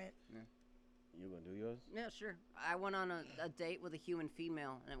my rant. You gonna do yours? Yeah, sure. I went on a date with a human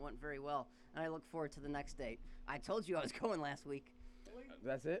female, and it went very well. And I look forward to the next date. I told you I was going last week.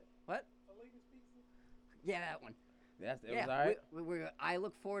 That's it. What? Yeah, that one. It Yeah, was alright. I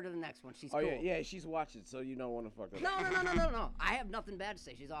look forward to the next one. She's Oh cool. yeah, she's watching, so you don't want to fuck her. No. I have nothing bad to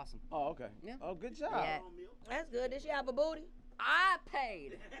say. She's awesome. Oh okay. Yeah. Oh good job. Yeah. That's good. Did she have a booty? I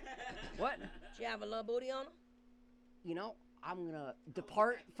paid. What? She have a little booty on her? You know, I'm gonna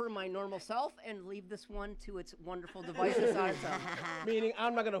depart from my normal self and leave this one to its wonderful devices on its own. Meaning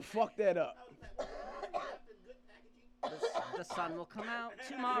I'm not gonna fuck that up. The sun will come out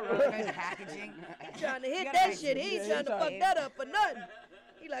tomorrow. Good packaging. Trying to hit gotta that make shit. He ain't trying to fuck that up for nothing.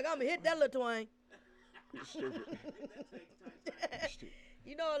 He like, I'm gonna hit that little twang. Stupid.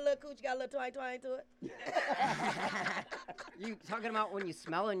 You know a little cooch got a little twang to it? You talking about when you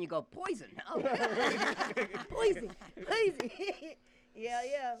smell it and you go poison? Oh. Pleasy.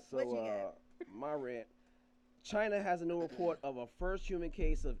 Yeah. So What you got? my rant. China has a new report of a first human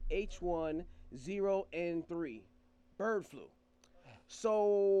case of H1N3 bird flu.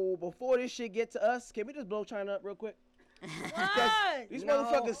 So before this shit get to us, can we just blow China up real quick? What? These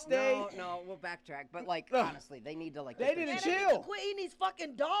motherfuckers stay. No, we'll backtrack. But like, Ugh. honestly, they need to like. They get their didn't shit- Man, they chill. need to quit eating these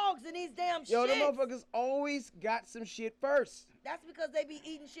fucking dogs and these damn Yo, the shits. motherfuckers always got some shit first. That's because they be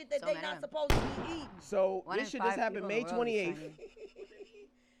eating shit that So they many not of 'em. supposed to be eating. So One this in shit just 5 happened people May in the world is 28th. Chinese.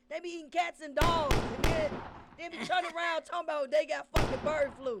 They be eating cats and dogs and then be turning around talking about they got fucking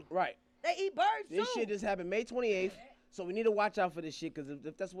bird flu. Right. They eat birds This too. shit just happened May 28th. So we need to watch out for this shit, because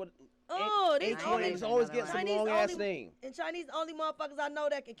if that's what Oh, these only A20s always get some Chinese long ass only- name. And Chinese only motherfuckers I know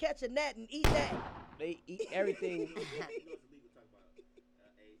that can catch a net and eat that. They eat everything.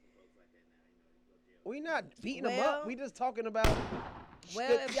 We not beating them Well- up. We just talking about Well,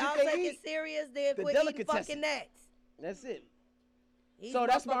 the if shit y'all they take it eat. serious, then The quit eating delicatessen. fucking nets. That's it. These So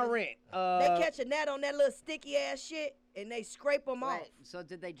that's my motherfuckers, rant. They catch a net on that little sticky ass shit and they scrape them off. Wait, so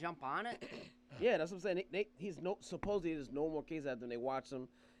did they jump on it? Yeah, that's what I'm saying. He's supposedly there's no more cases after they watched him.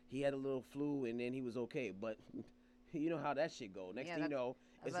 He had a little flu and then he was okay. But you know how that shit go. Next Yeah, thing you that's- know,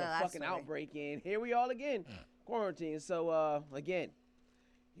 that's it's a the last fucking story. outbreak and here we all again. Quarantine. So again,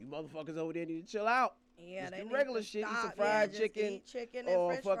 you motherfuckers over there need to chill out. Yeah, Just they do need regular to shit. Eat stop. some fried Yeah, just chicken, eat chicken and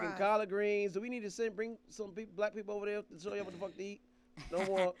or french fucking fries. collard greens. Do we need to bring some people, black people over there to show you what the fuck to eat? No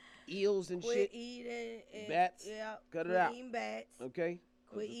more eels and Quit shit. eating and, Bats. Yeah, Cut it quit out. eating bats. Okay.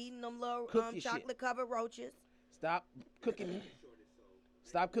 Quit eating them little Cook your shit. chocolate covered roaches. Stop cooking.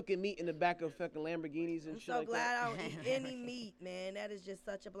 Stop cooking meat in the back of fucking Lamborghinis and I'm shit so like glad that. I don't eat any meat, man. That is just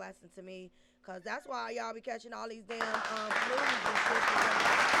such a blessing to me. Cause that's why y'all be catching all these damn flus and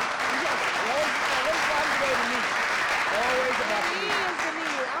Always shit. about It the meat. is to me.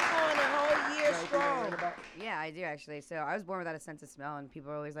 I'm going a whole year Anything you wanna strong. rant about? Yeah, I do actually. So I was born without a sense of smell, and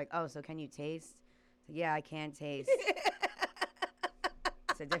people are always like, "Oh, so can you taste?" So, yeah, I can taste.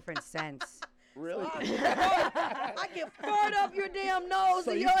 It's a different sense. Really? I can fart up your damn nose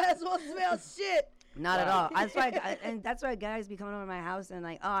So and you- your ass won't smell shit. Not at Wow. all. That's why, and that's why guys be coming over to my house and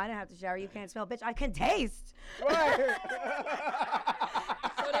like, "Oh, I didn't have to shower. You can't smell, bitch. I can taste." Right.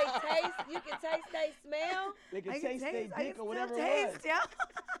 So they taste, you can taste they smell. They I can can taste their taste. I dick can or still whatever taste, it yo.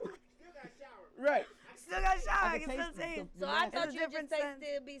 was. Right. Still got shower. I can can still taste the- taste. So the I nasty- thought It's a you just different taste sense.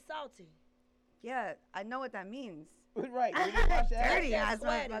 it be salty. Yeah, I know what that means. Right. When you wash your ass, Dirty ass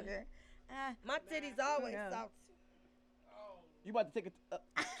sweaty. motherfucker. My titties always knows? salty. you about to take a.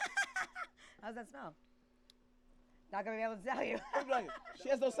 How's that smell? Not gonna be able to tell you. Like, she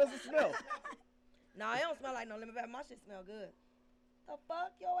has no sense of smell. No, it don't smell like no lemon pepper. My shit smell good. The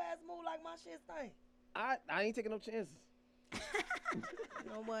fuck your ass move like my shit stink. I ain't taking no chances. You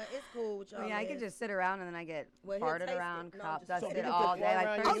know what? It's cool with y'all. Well, yeah, I can man. just sit around and then I get Well, he'll farted taste around, it. No, crop just- So dusted people all can day. fart Like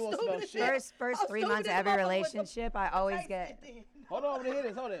around you, first, you won't smell stupid shit. is first How 3 months stupid of every is motherfucker with the- relationship, I always Taste get. it then. Hold on, hear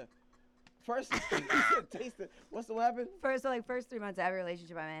this. Hold on. First, taste it. What's what happened? First 3 months of every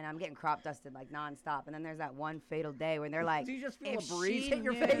relationship I'm in, I'm getting crop dusted like nonstop, and then there's that one fatal day when they're like, Do you just feel if a breeze she hit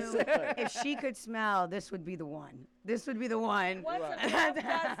your knew- face? if she could smell, this would be the one. This would be the one. What's Right. a crop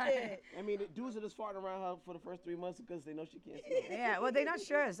dusted? I mean, the dudes are just farting around her for the first 3 months because they know she can't smell. Yeah, well, they're not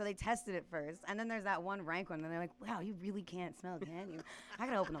sure, so they tested it first, and then there's that one rank one, and they're like, "Wow, you really can't smell, can you? I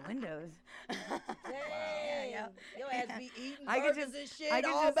gotta open the windows." Dang. Your ass be eating I could burgers just- and shit. I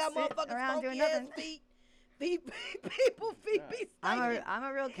could all just about sit motherfuckers around doing funky ass nothing. feet. People feet be stinking. I'm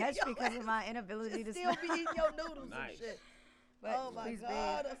a real catch Your because of ass my inability to still smell. be eating your noodles Nice. and shit. But Oh my please be.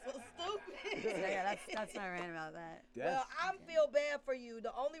 God, that's so stupid. So yeah, that's my rant about that. Well, I feel bad for you.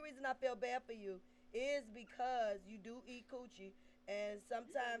 The only reason I feel bad for you is because you do eat coochie, and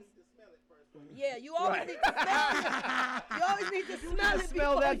sometimes, yeah, you always Right. need to smell it. You always need to smell it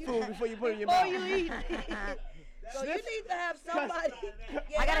smell before that you, food before you put it in your before mouth. you eat it. So you need to have somebody. Yeah,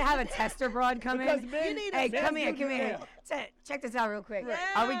 I gotta that's have a the- tester broad come in. Because men, You need a Hey, men come here, do come here. that. Check this out real quick.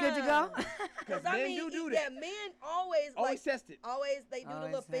 Are we good to go? Because I men mean, do yeah, that. men always Always like, test it. always they do the Always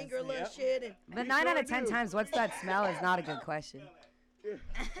little test finger it. little Yep. shit and. But We 9 out sure of 10 do. times, what's that smell is not a good question.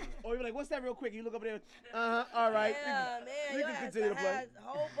 Or you're like, what's that real quick? You look over there. All right. Yeah, man, We your can ass continue to play. has a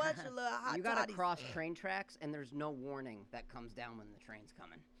whole bunch of little hot You gotta toddies. cross train tracks, and there's no warning that comes down when the train's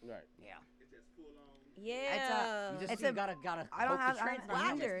coming. Right. Yeah. Yeah. You just It's you a- gotta I don't hope have- the train's Well, not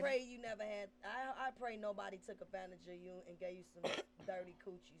I moving. just wondered. pray you never had. I pray nobody took advantage of you and gave you some dirty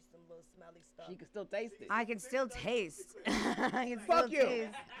coochie, some little smelly stuff. She can still taste it. I can still taste. I can Fuck still you.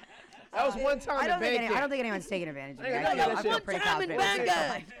 taste. That was one time I in don't think Bangkok. anyone's taking advantage of me. I ain't I gonna feel, let I that feel shit- pretty One time in confident.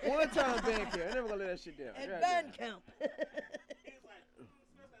 Bangkok. One time in Bangkok. I'm never gonna let that shit down. At God band damn. camp.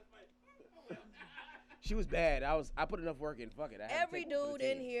 She was bad. I put enough work in. Fuck it. I had to Every take one for the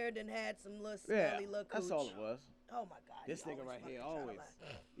dude in team. here done had some little Yeah, smelly little cooch. that's all it was. Oh my God. This he nigga always right here, fucking tryna always. lie.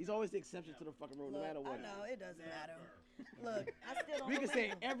 He's always the exception to the fucking rule, no Look, matter what. I know, it doesn't matter. Look, I still don't We can believe say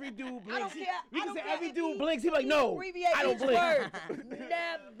him. every dude I don't blinks. care. We I can don't say care every if dude he- blinks. He's like, he no, abbreviate I don't each blink. word.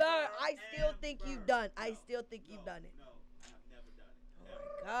 Never. I still think you've done. I still think you've done it.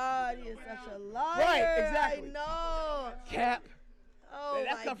 Oh my God, he is such a liar. Right, exactly. I know. Cap. Oh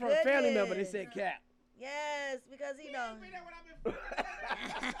That my come from a family member. They goodness. said cap. Yes. Yes, because he know.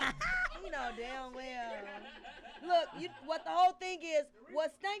 He know damn well. Look, what the whole thing is,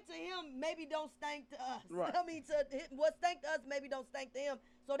 what stank to him maybe don't stank to us. Right. I mean, what stank to us maybe don't stank to him.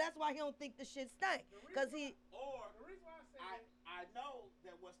 So that's why he don't think the shit stank. Cause he. Or the reason why I know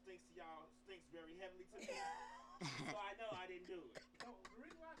that what stinks to y'all stinks very heavily to me. So I know I didn't do it. No, the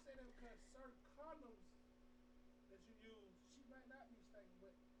reason why I say that because certain condoms that you use, she might not be stinking,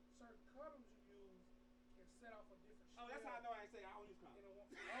 but certain condoms you use can set off a different Oh, that's how I know I ain't say I don't use condoms.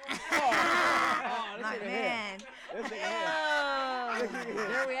 My man.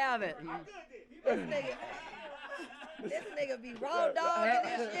 There we have it. I'm good then. This nigga be raw dog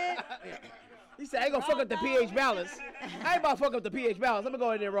and this shit. He said, I ain't gonna fuck up the pH balance. I ain't about to fuck up the pH balance. I'm gonna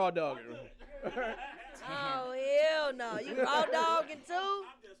go in there raw dog. Oh, hell no. You raw dogging too?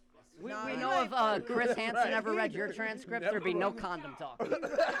 We No, we you know ain't if Chris Hansen ever read your transcript, there'd be no condom talk. Of course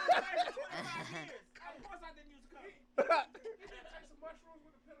I didn't use a condom. take some mushrooms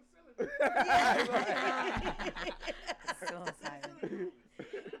with the penicillin. Suicide.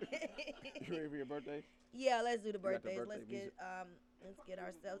 You ready for your birthday? Yeah, let's do the got the birthdays. birthday Let's get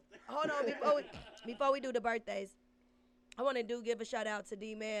ourselves. Hold on, before we do the birthdays, I want to give a shout out to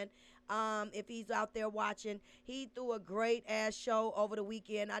D-Man. If he's out there watching, he threw a great ass show over the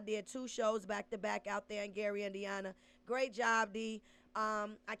weekend. I did 2 shows back to back out there in Gary, Indiana. Great job, D. I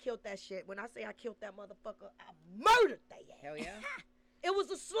killed that shit. When I say I killed that motherfucker, I murdered that ass. Hell yeah. It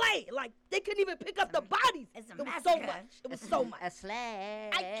was a slay. Like they couldn't even pick up the bodies. It's a it was so massacre. much. It was so much. A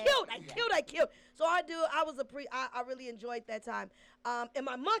slag. I killed. So I really enjoyed that time. And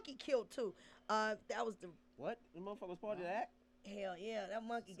my monkey killed too. That was the What? The motherfucker was part of that? hell yeah. That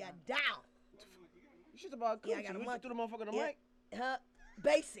monkey got down. You shit about Coochie. Yeah, I got a You monkey. threw the motherfucker in the Yeah. mic? Huh?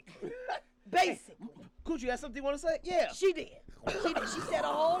 Basically. Basically. Coochie, you got something you want to say? Yeah. She did. She said a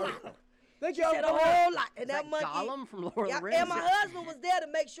whole lot. Thank She you. said a whole lot. And that Like monkey. Gollum from Lord Yeah, of the Rings. and my husband was there to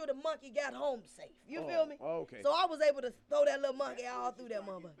make sure the monkey got home safe. You feel me? Okay. So I was able to throw that little monkey all through that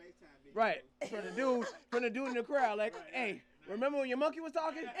motherfucker. Right. From the dude in the crowd, like, hey, remember when your monkey was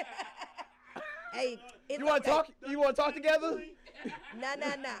talking? Hey, it's You want to okay. talk? You want to talk together? Nah.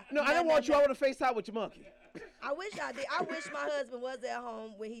 No, I didn't want you. I want to FaceTime with your monkey. I wish I did. I wish my husband was at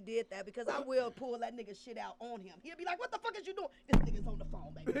home when he did that because I will pull that nigga shit out on him. He'll be like, "What the fuck is you doing?" This nigga's on the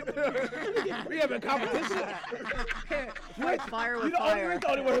phone, baby. We having a competition. Fight fire with You the only, fire. the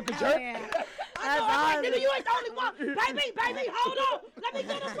only one who can jerk. I know, I'm like, nigga, you ain't the only one. Baby, hold on. Let me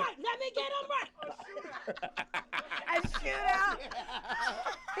get him right. A shootout.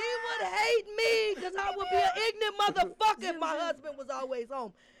 He would hate me because I would be an ignorant motherfucker if my husband was always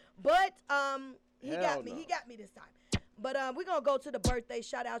home. But he Hell got me. no. He got me this time. But we're going to go to the birthday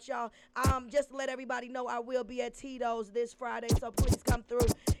shout out, y'all. Just to let everybody know, I will be at Tito's this Friday, so please come through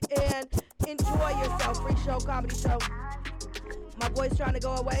and enjoy yourself. Free show, comedy show. My boy's trying to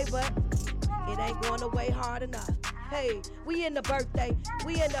go away, but it ain't going away hard enough. Hey, we in the birthday.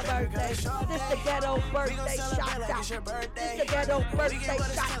 This the ghetto birthday shout out. This the ghetto birthday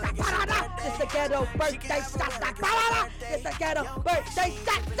shout out. This the ghetto birthday shout out. This the ghetto birthday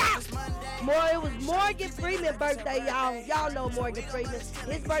shout out. It was Morgan Freeman's birthday, y'all. Y'all know Morgan Freeman.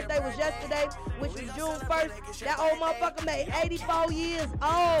 His birthday was yesterday, which was June 1st. That old motherfucker made 84 years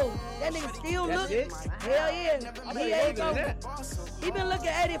old. That nigga still That's looking. it? Hell yeah. I He ain't 84. that. He been looking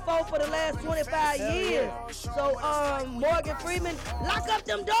 84 for the last 25 years. So Morgan Freeman, lock up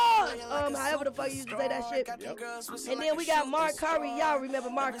them doors. However the fuck you used to say that shit. And then we got Mark Curry. Y'all remember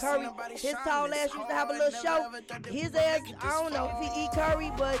Mark Curry? His tall ass used to have a little show. His ass, I don't know if he eat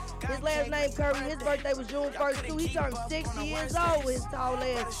curry, but his last name Curry. His birthday was June 1st too. He turned 60 years old with his tall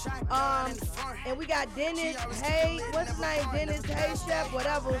ass. And we got Dennis Hay. What's his name? Dennis Hay Chef,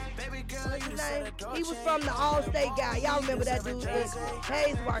 whatever. What's his name? He was from the Allstate guy. Y'all remember that dude?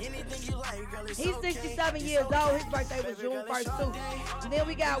 Hayes work. He's 67 years old. His birthday was June 1st too. And then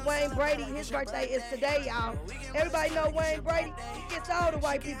we got Wayne Brady. His birthday is today, y'all. Everybody know Wayne Brady. He gets all the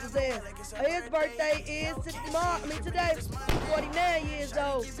white people's ass. His birthday is today. 49 years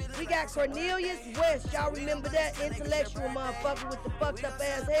old. We got Cornelius West. Y'all remember that intellectual motherfucker with the fucked up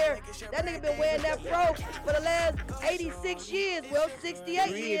ass hair? That nigga been wearing that fro for the last 86 years. Well, 68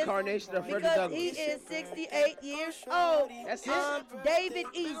 years. Reincarnation of Frederick Because Douglass. he is 68 years old. That's it? David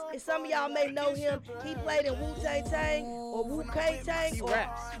East. Some of y'all may know him. He played in Wu-Tang Tang. or Wu Tang. He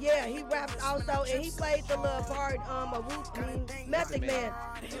raps. Yeah, he raps also, and he played the little part of Method Man.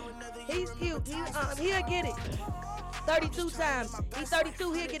 He's cute. He'll get it 32 times. He's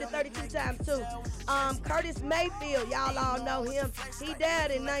 32. He'll get it 32 times too. Curtis Mayfield, y'all all know him. He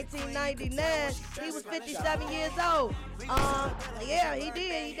died in 1999. He was 57 years old. Yeah, he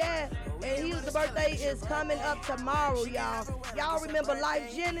did. He died. And his birthday is coming up tomorrow, y'all. Y'all remember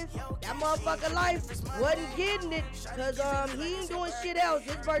Life Jennings? That motherfucker Life wasn't getting it, cause he ain't doing shit else.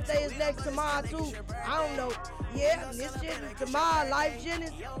 His birthday is next tomorrow too. I don't know. Yeah, this shit is tomorrow. Life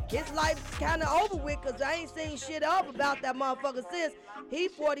Jennings, his life kinda over with, cause I ain't seen shit up about that motherfucker since. He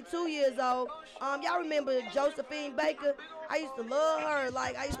 42 years old. Y'all remember Josephine Baker? I used to love her.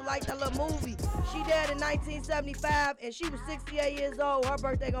 Like, I used to like that little movie. She died in 1975, and she was 68 years old. Her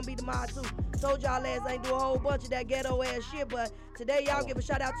birthday gonna be tomorrow too. Told y'all last I ain't do a whole bunch of that ghetto ass shit, but today y'all give a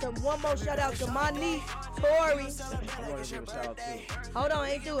shout out to one more shout out to my niece, Tori. I want to give a shout out too. Hold on,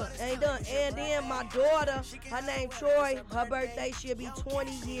 ain't done. And then my daughter, her name Troy, her birthday, she'll be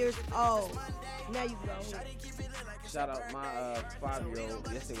 20 years old. Now you go. Shout out my 5-year-old.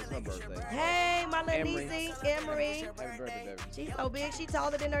 Yesterday was her birthday. Hey, my little Emery. niecey, Emery. Happy birthday, baby. She's so big, she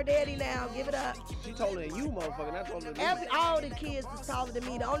taller than her daddy now. Give it up. She taller than you, motherfucker. Not taller than me. All the kids is taller than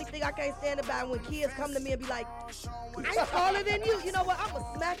me. The only thing I can't stand about when kids come to me and be like, I'm taller than you. You know what? I'm going to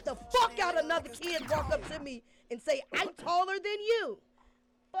smack the fuck out of another kid walk up to me and say, I'm taller than you.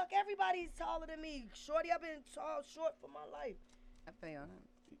 Fuck, everybody's taller than me. Shorty, I've been short for my life. I feel you on that.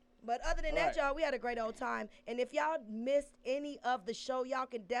 But other than All that, right. y'all, we had a great old time. And if y'all missed any of the show, y'all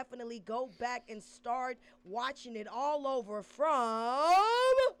can definitely go back and start watching it all over from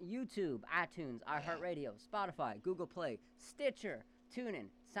YouTube, iTunes, iHeartRadio, Spotify, Google Play, Stitcher, TuneIn,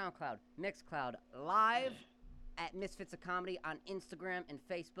 SoundCloud, Mixcloud, live at Misfits of Comedy on Instagram and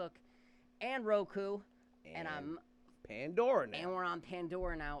Facebook and Roku. And Pandora now. And we're on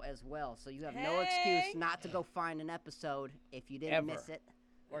Pandora now as well. So you have no Hey. excuse not to go find an episode if you didn't miss it.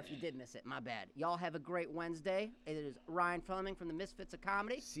 Or if you did miss it, my bad. Y'all have a great Wednesday. It is Ryan Fleming from the Misfits of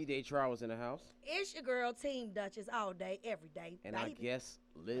Comedy. C-Day Trial was in the house. It's your girl, Team Duchess, all day, every day. And I baby. guess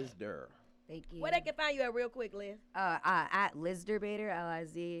Liz Durr. Thank you. Where they can find you at real quick, Liz? At Lizderbator,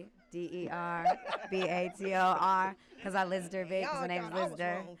 LIZDERBATOR, because I Lizderbait, because my name's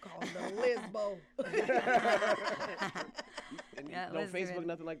Lizder. And Yeah, no Liz Durr. Facebook,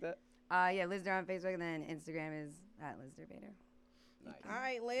 nothing like that? Yeah, Lizder on Facebook, and then Instagram is at Lizderbator. Nice. All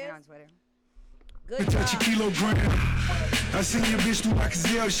right, Liz. And on Twitter. Good Touch a job. kilogram. I seen your bitch through my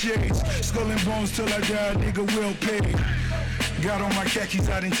gazelle shades. Skull and bones till I die, nigga well paid. Got on my khakis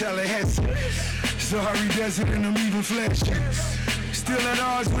out in Tallahassee. Sahara Desert and I'm even flashing. Still at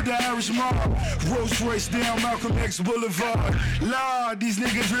odds with the Irish mob. Rolls Royce down Malcolm X Boulevard. Lord, these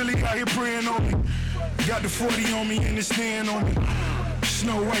niggas really out here praying on me. Got the 40 on me and the stand on me.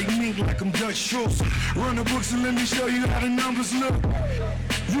 Snow White mink like I'm Dutch Schultz. Run the books and let me show you how the numbers look.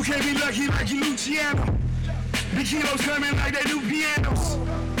 You can't be lucky like you Luciano. The kilos coming like they do pianos.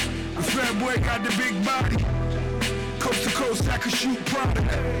 The fat boy got the big body. Coast to coast, I could shoot product.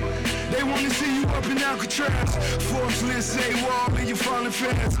 They wanna see you up in Alcatraz. Forbes list say wall and you falling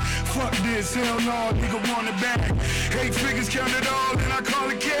fast. Fuck this, hell no, nigga want it back. 8 figures count it all and I call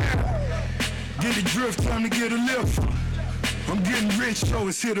it cab. Get a drift, time to get a lift. I'm getting rich, so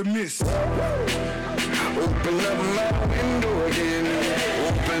it's hit or miss. Open up my window again.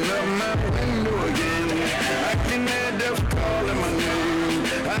 Open up my window again. I can hear death calling my name.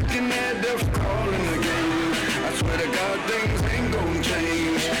 I can hear death calling again. I swear to God things ain't gon'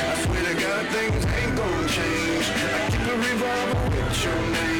 change. I swear to God things ain't gon' change. I keep a revolver with your name.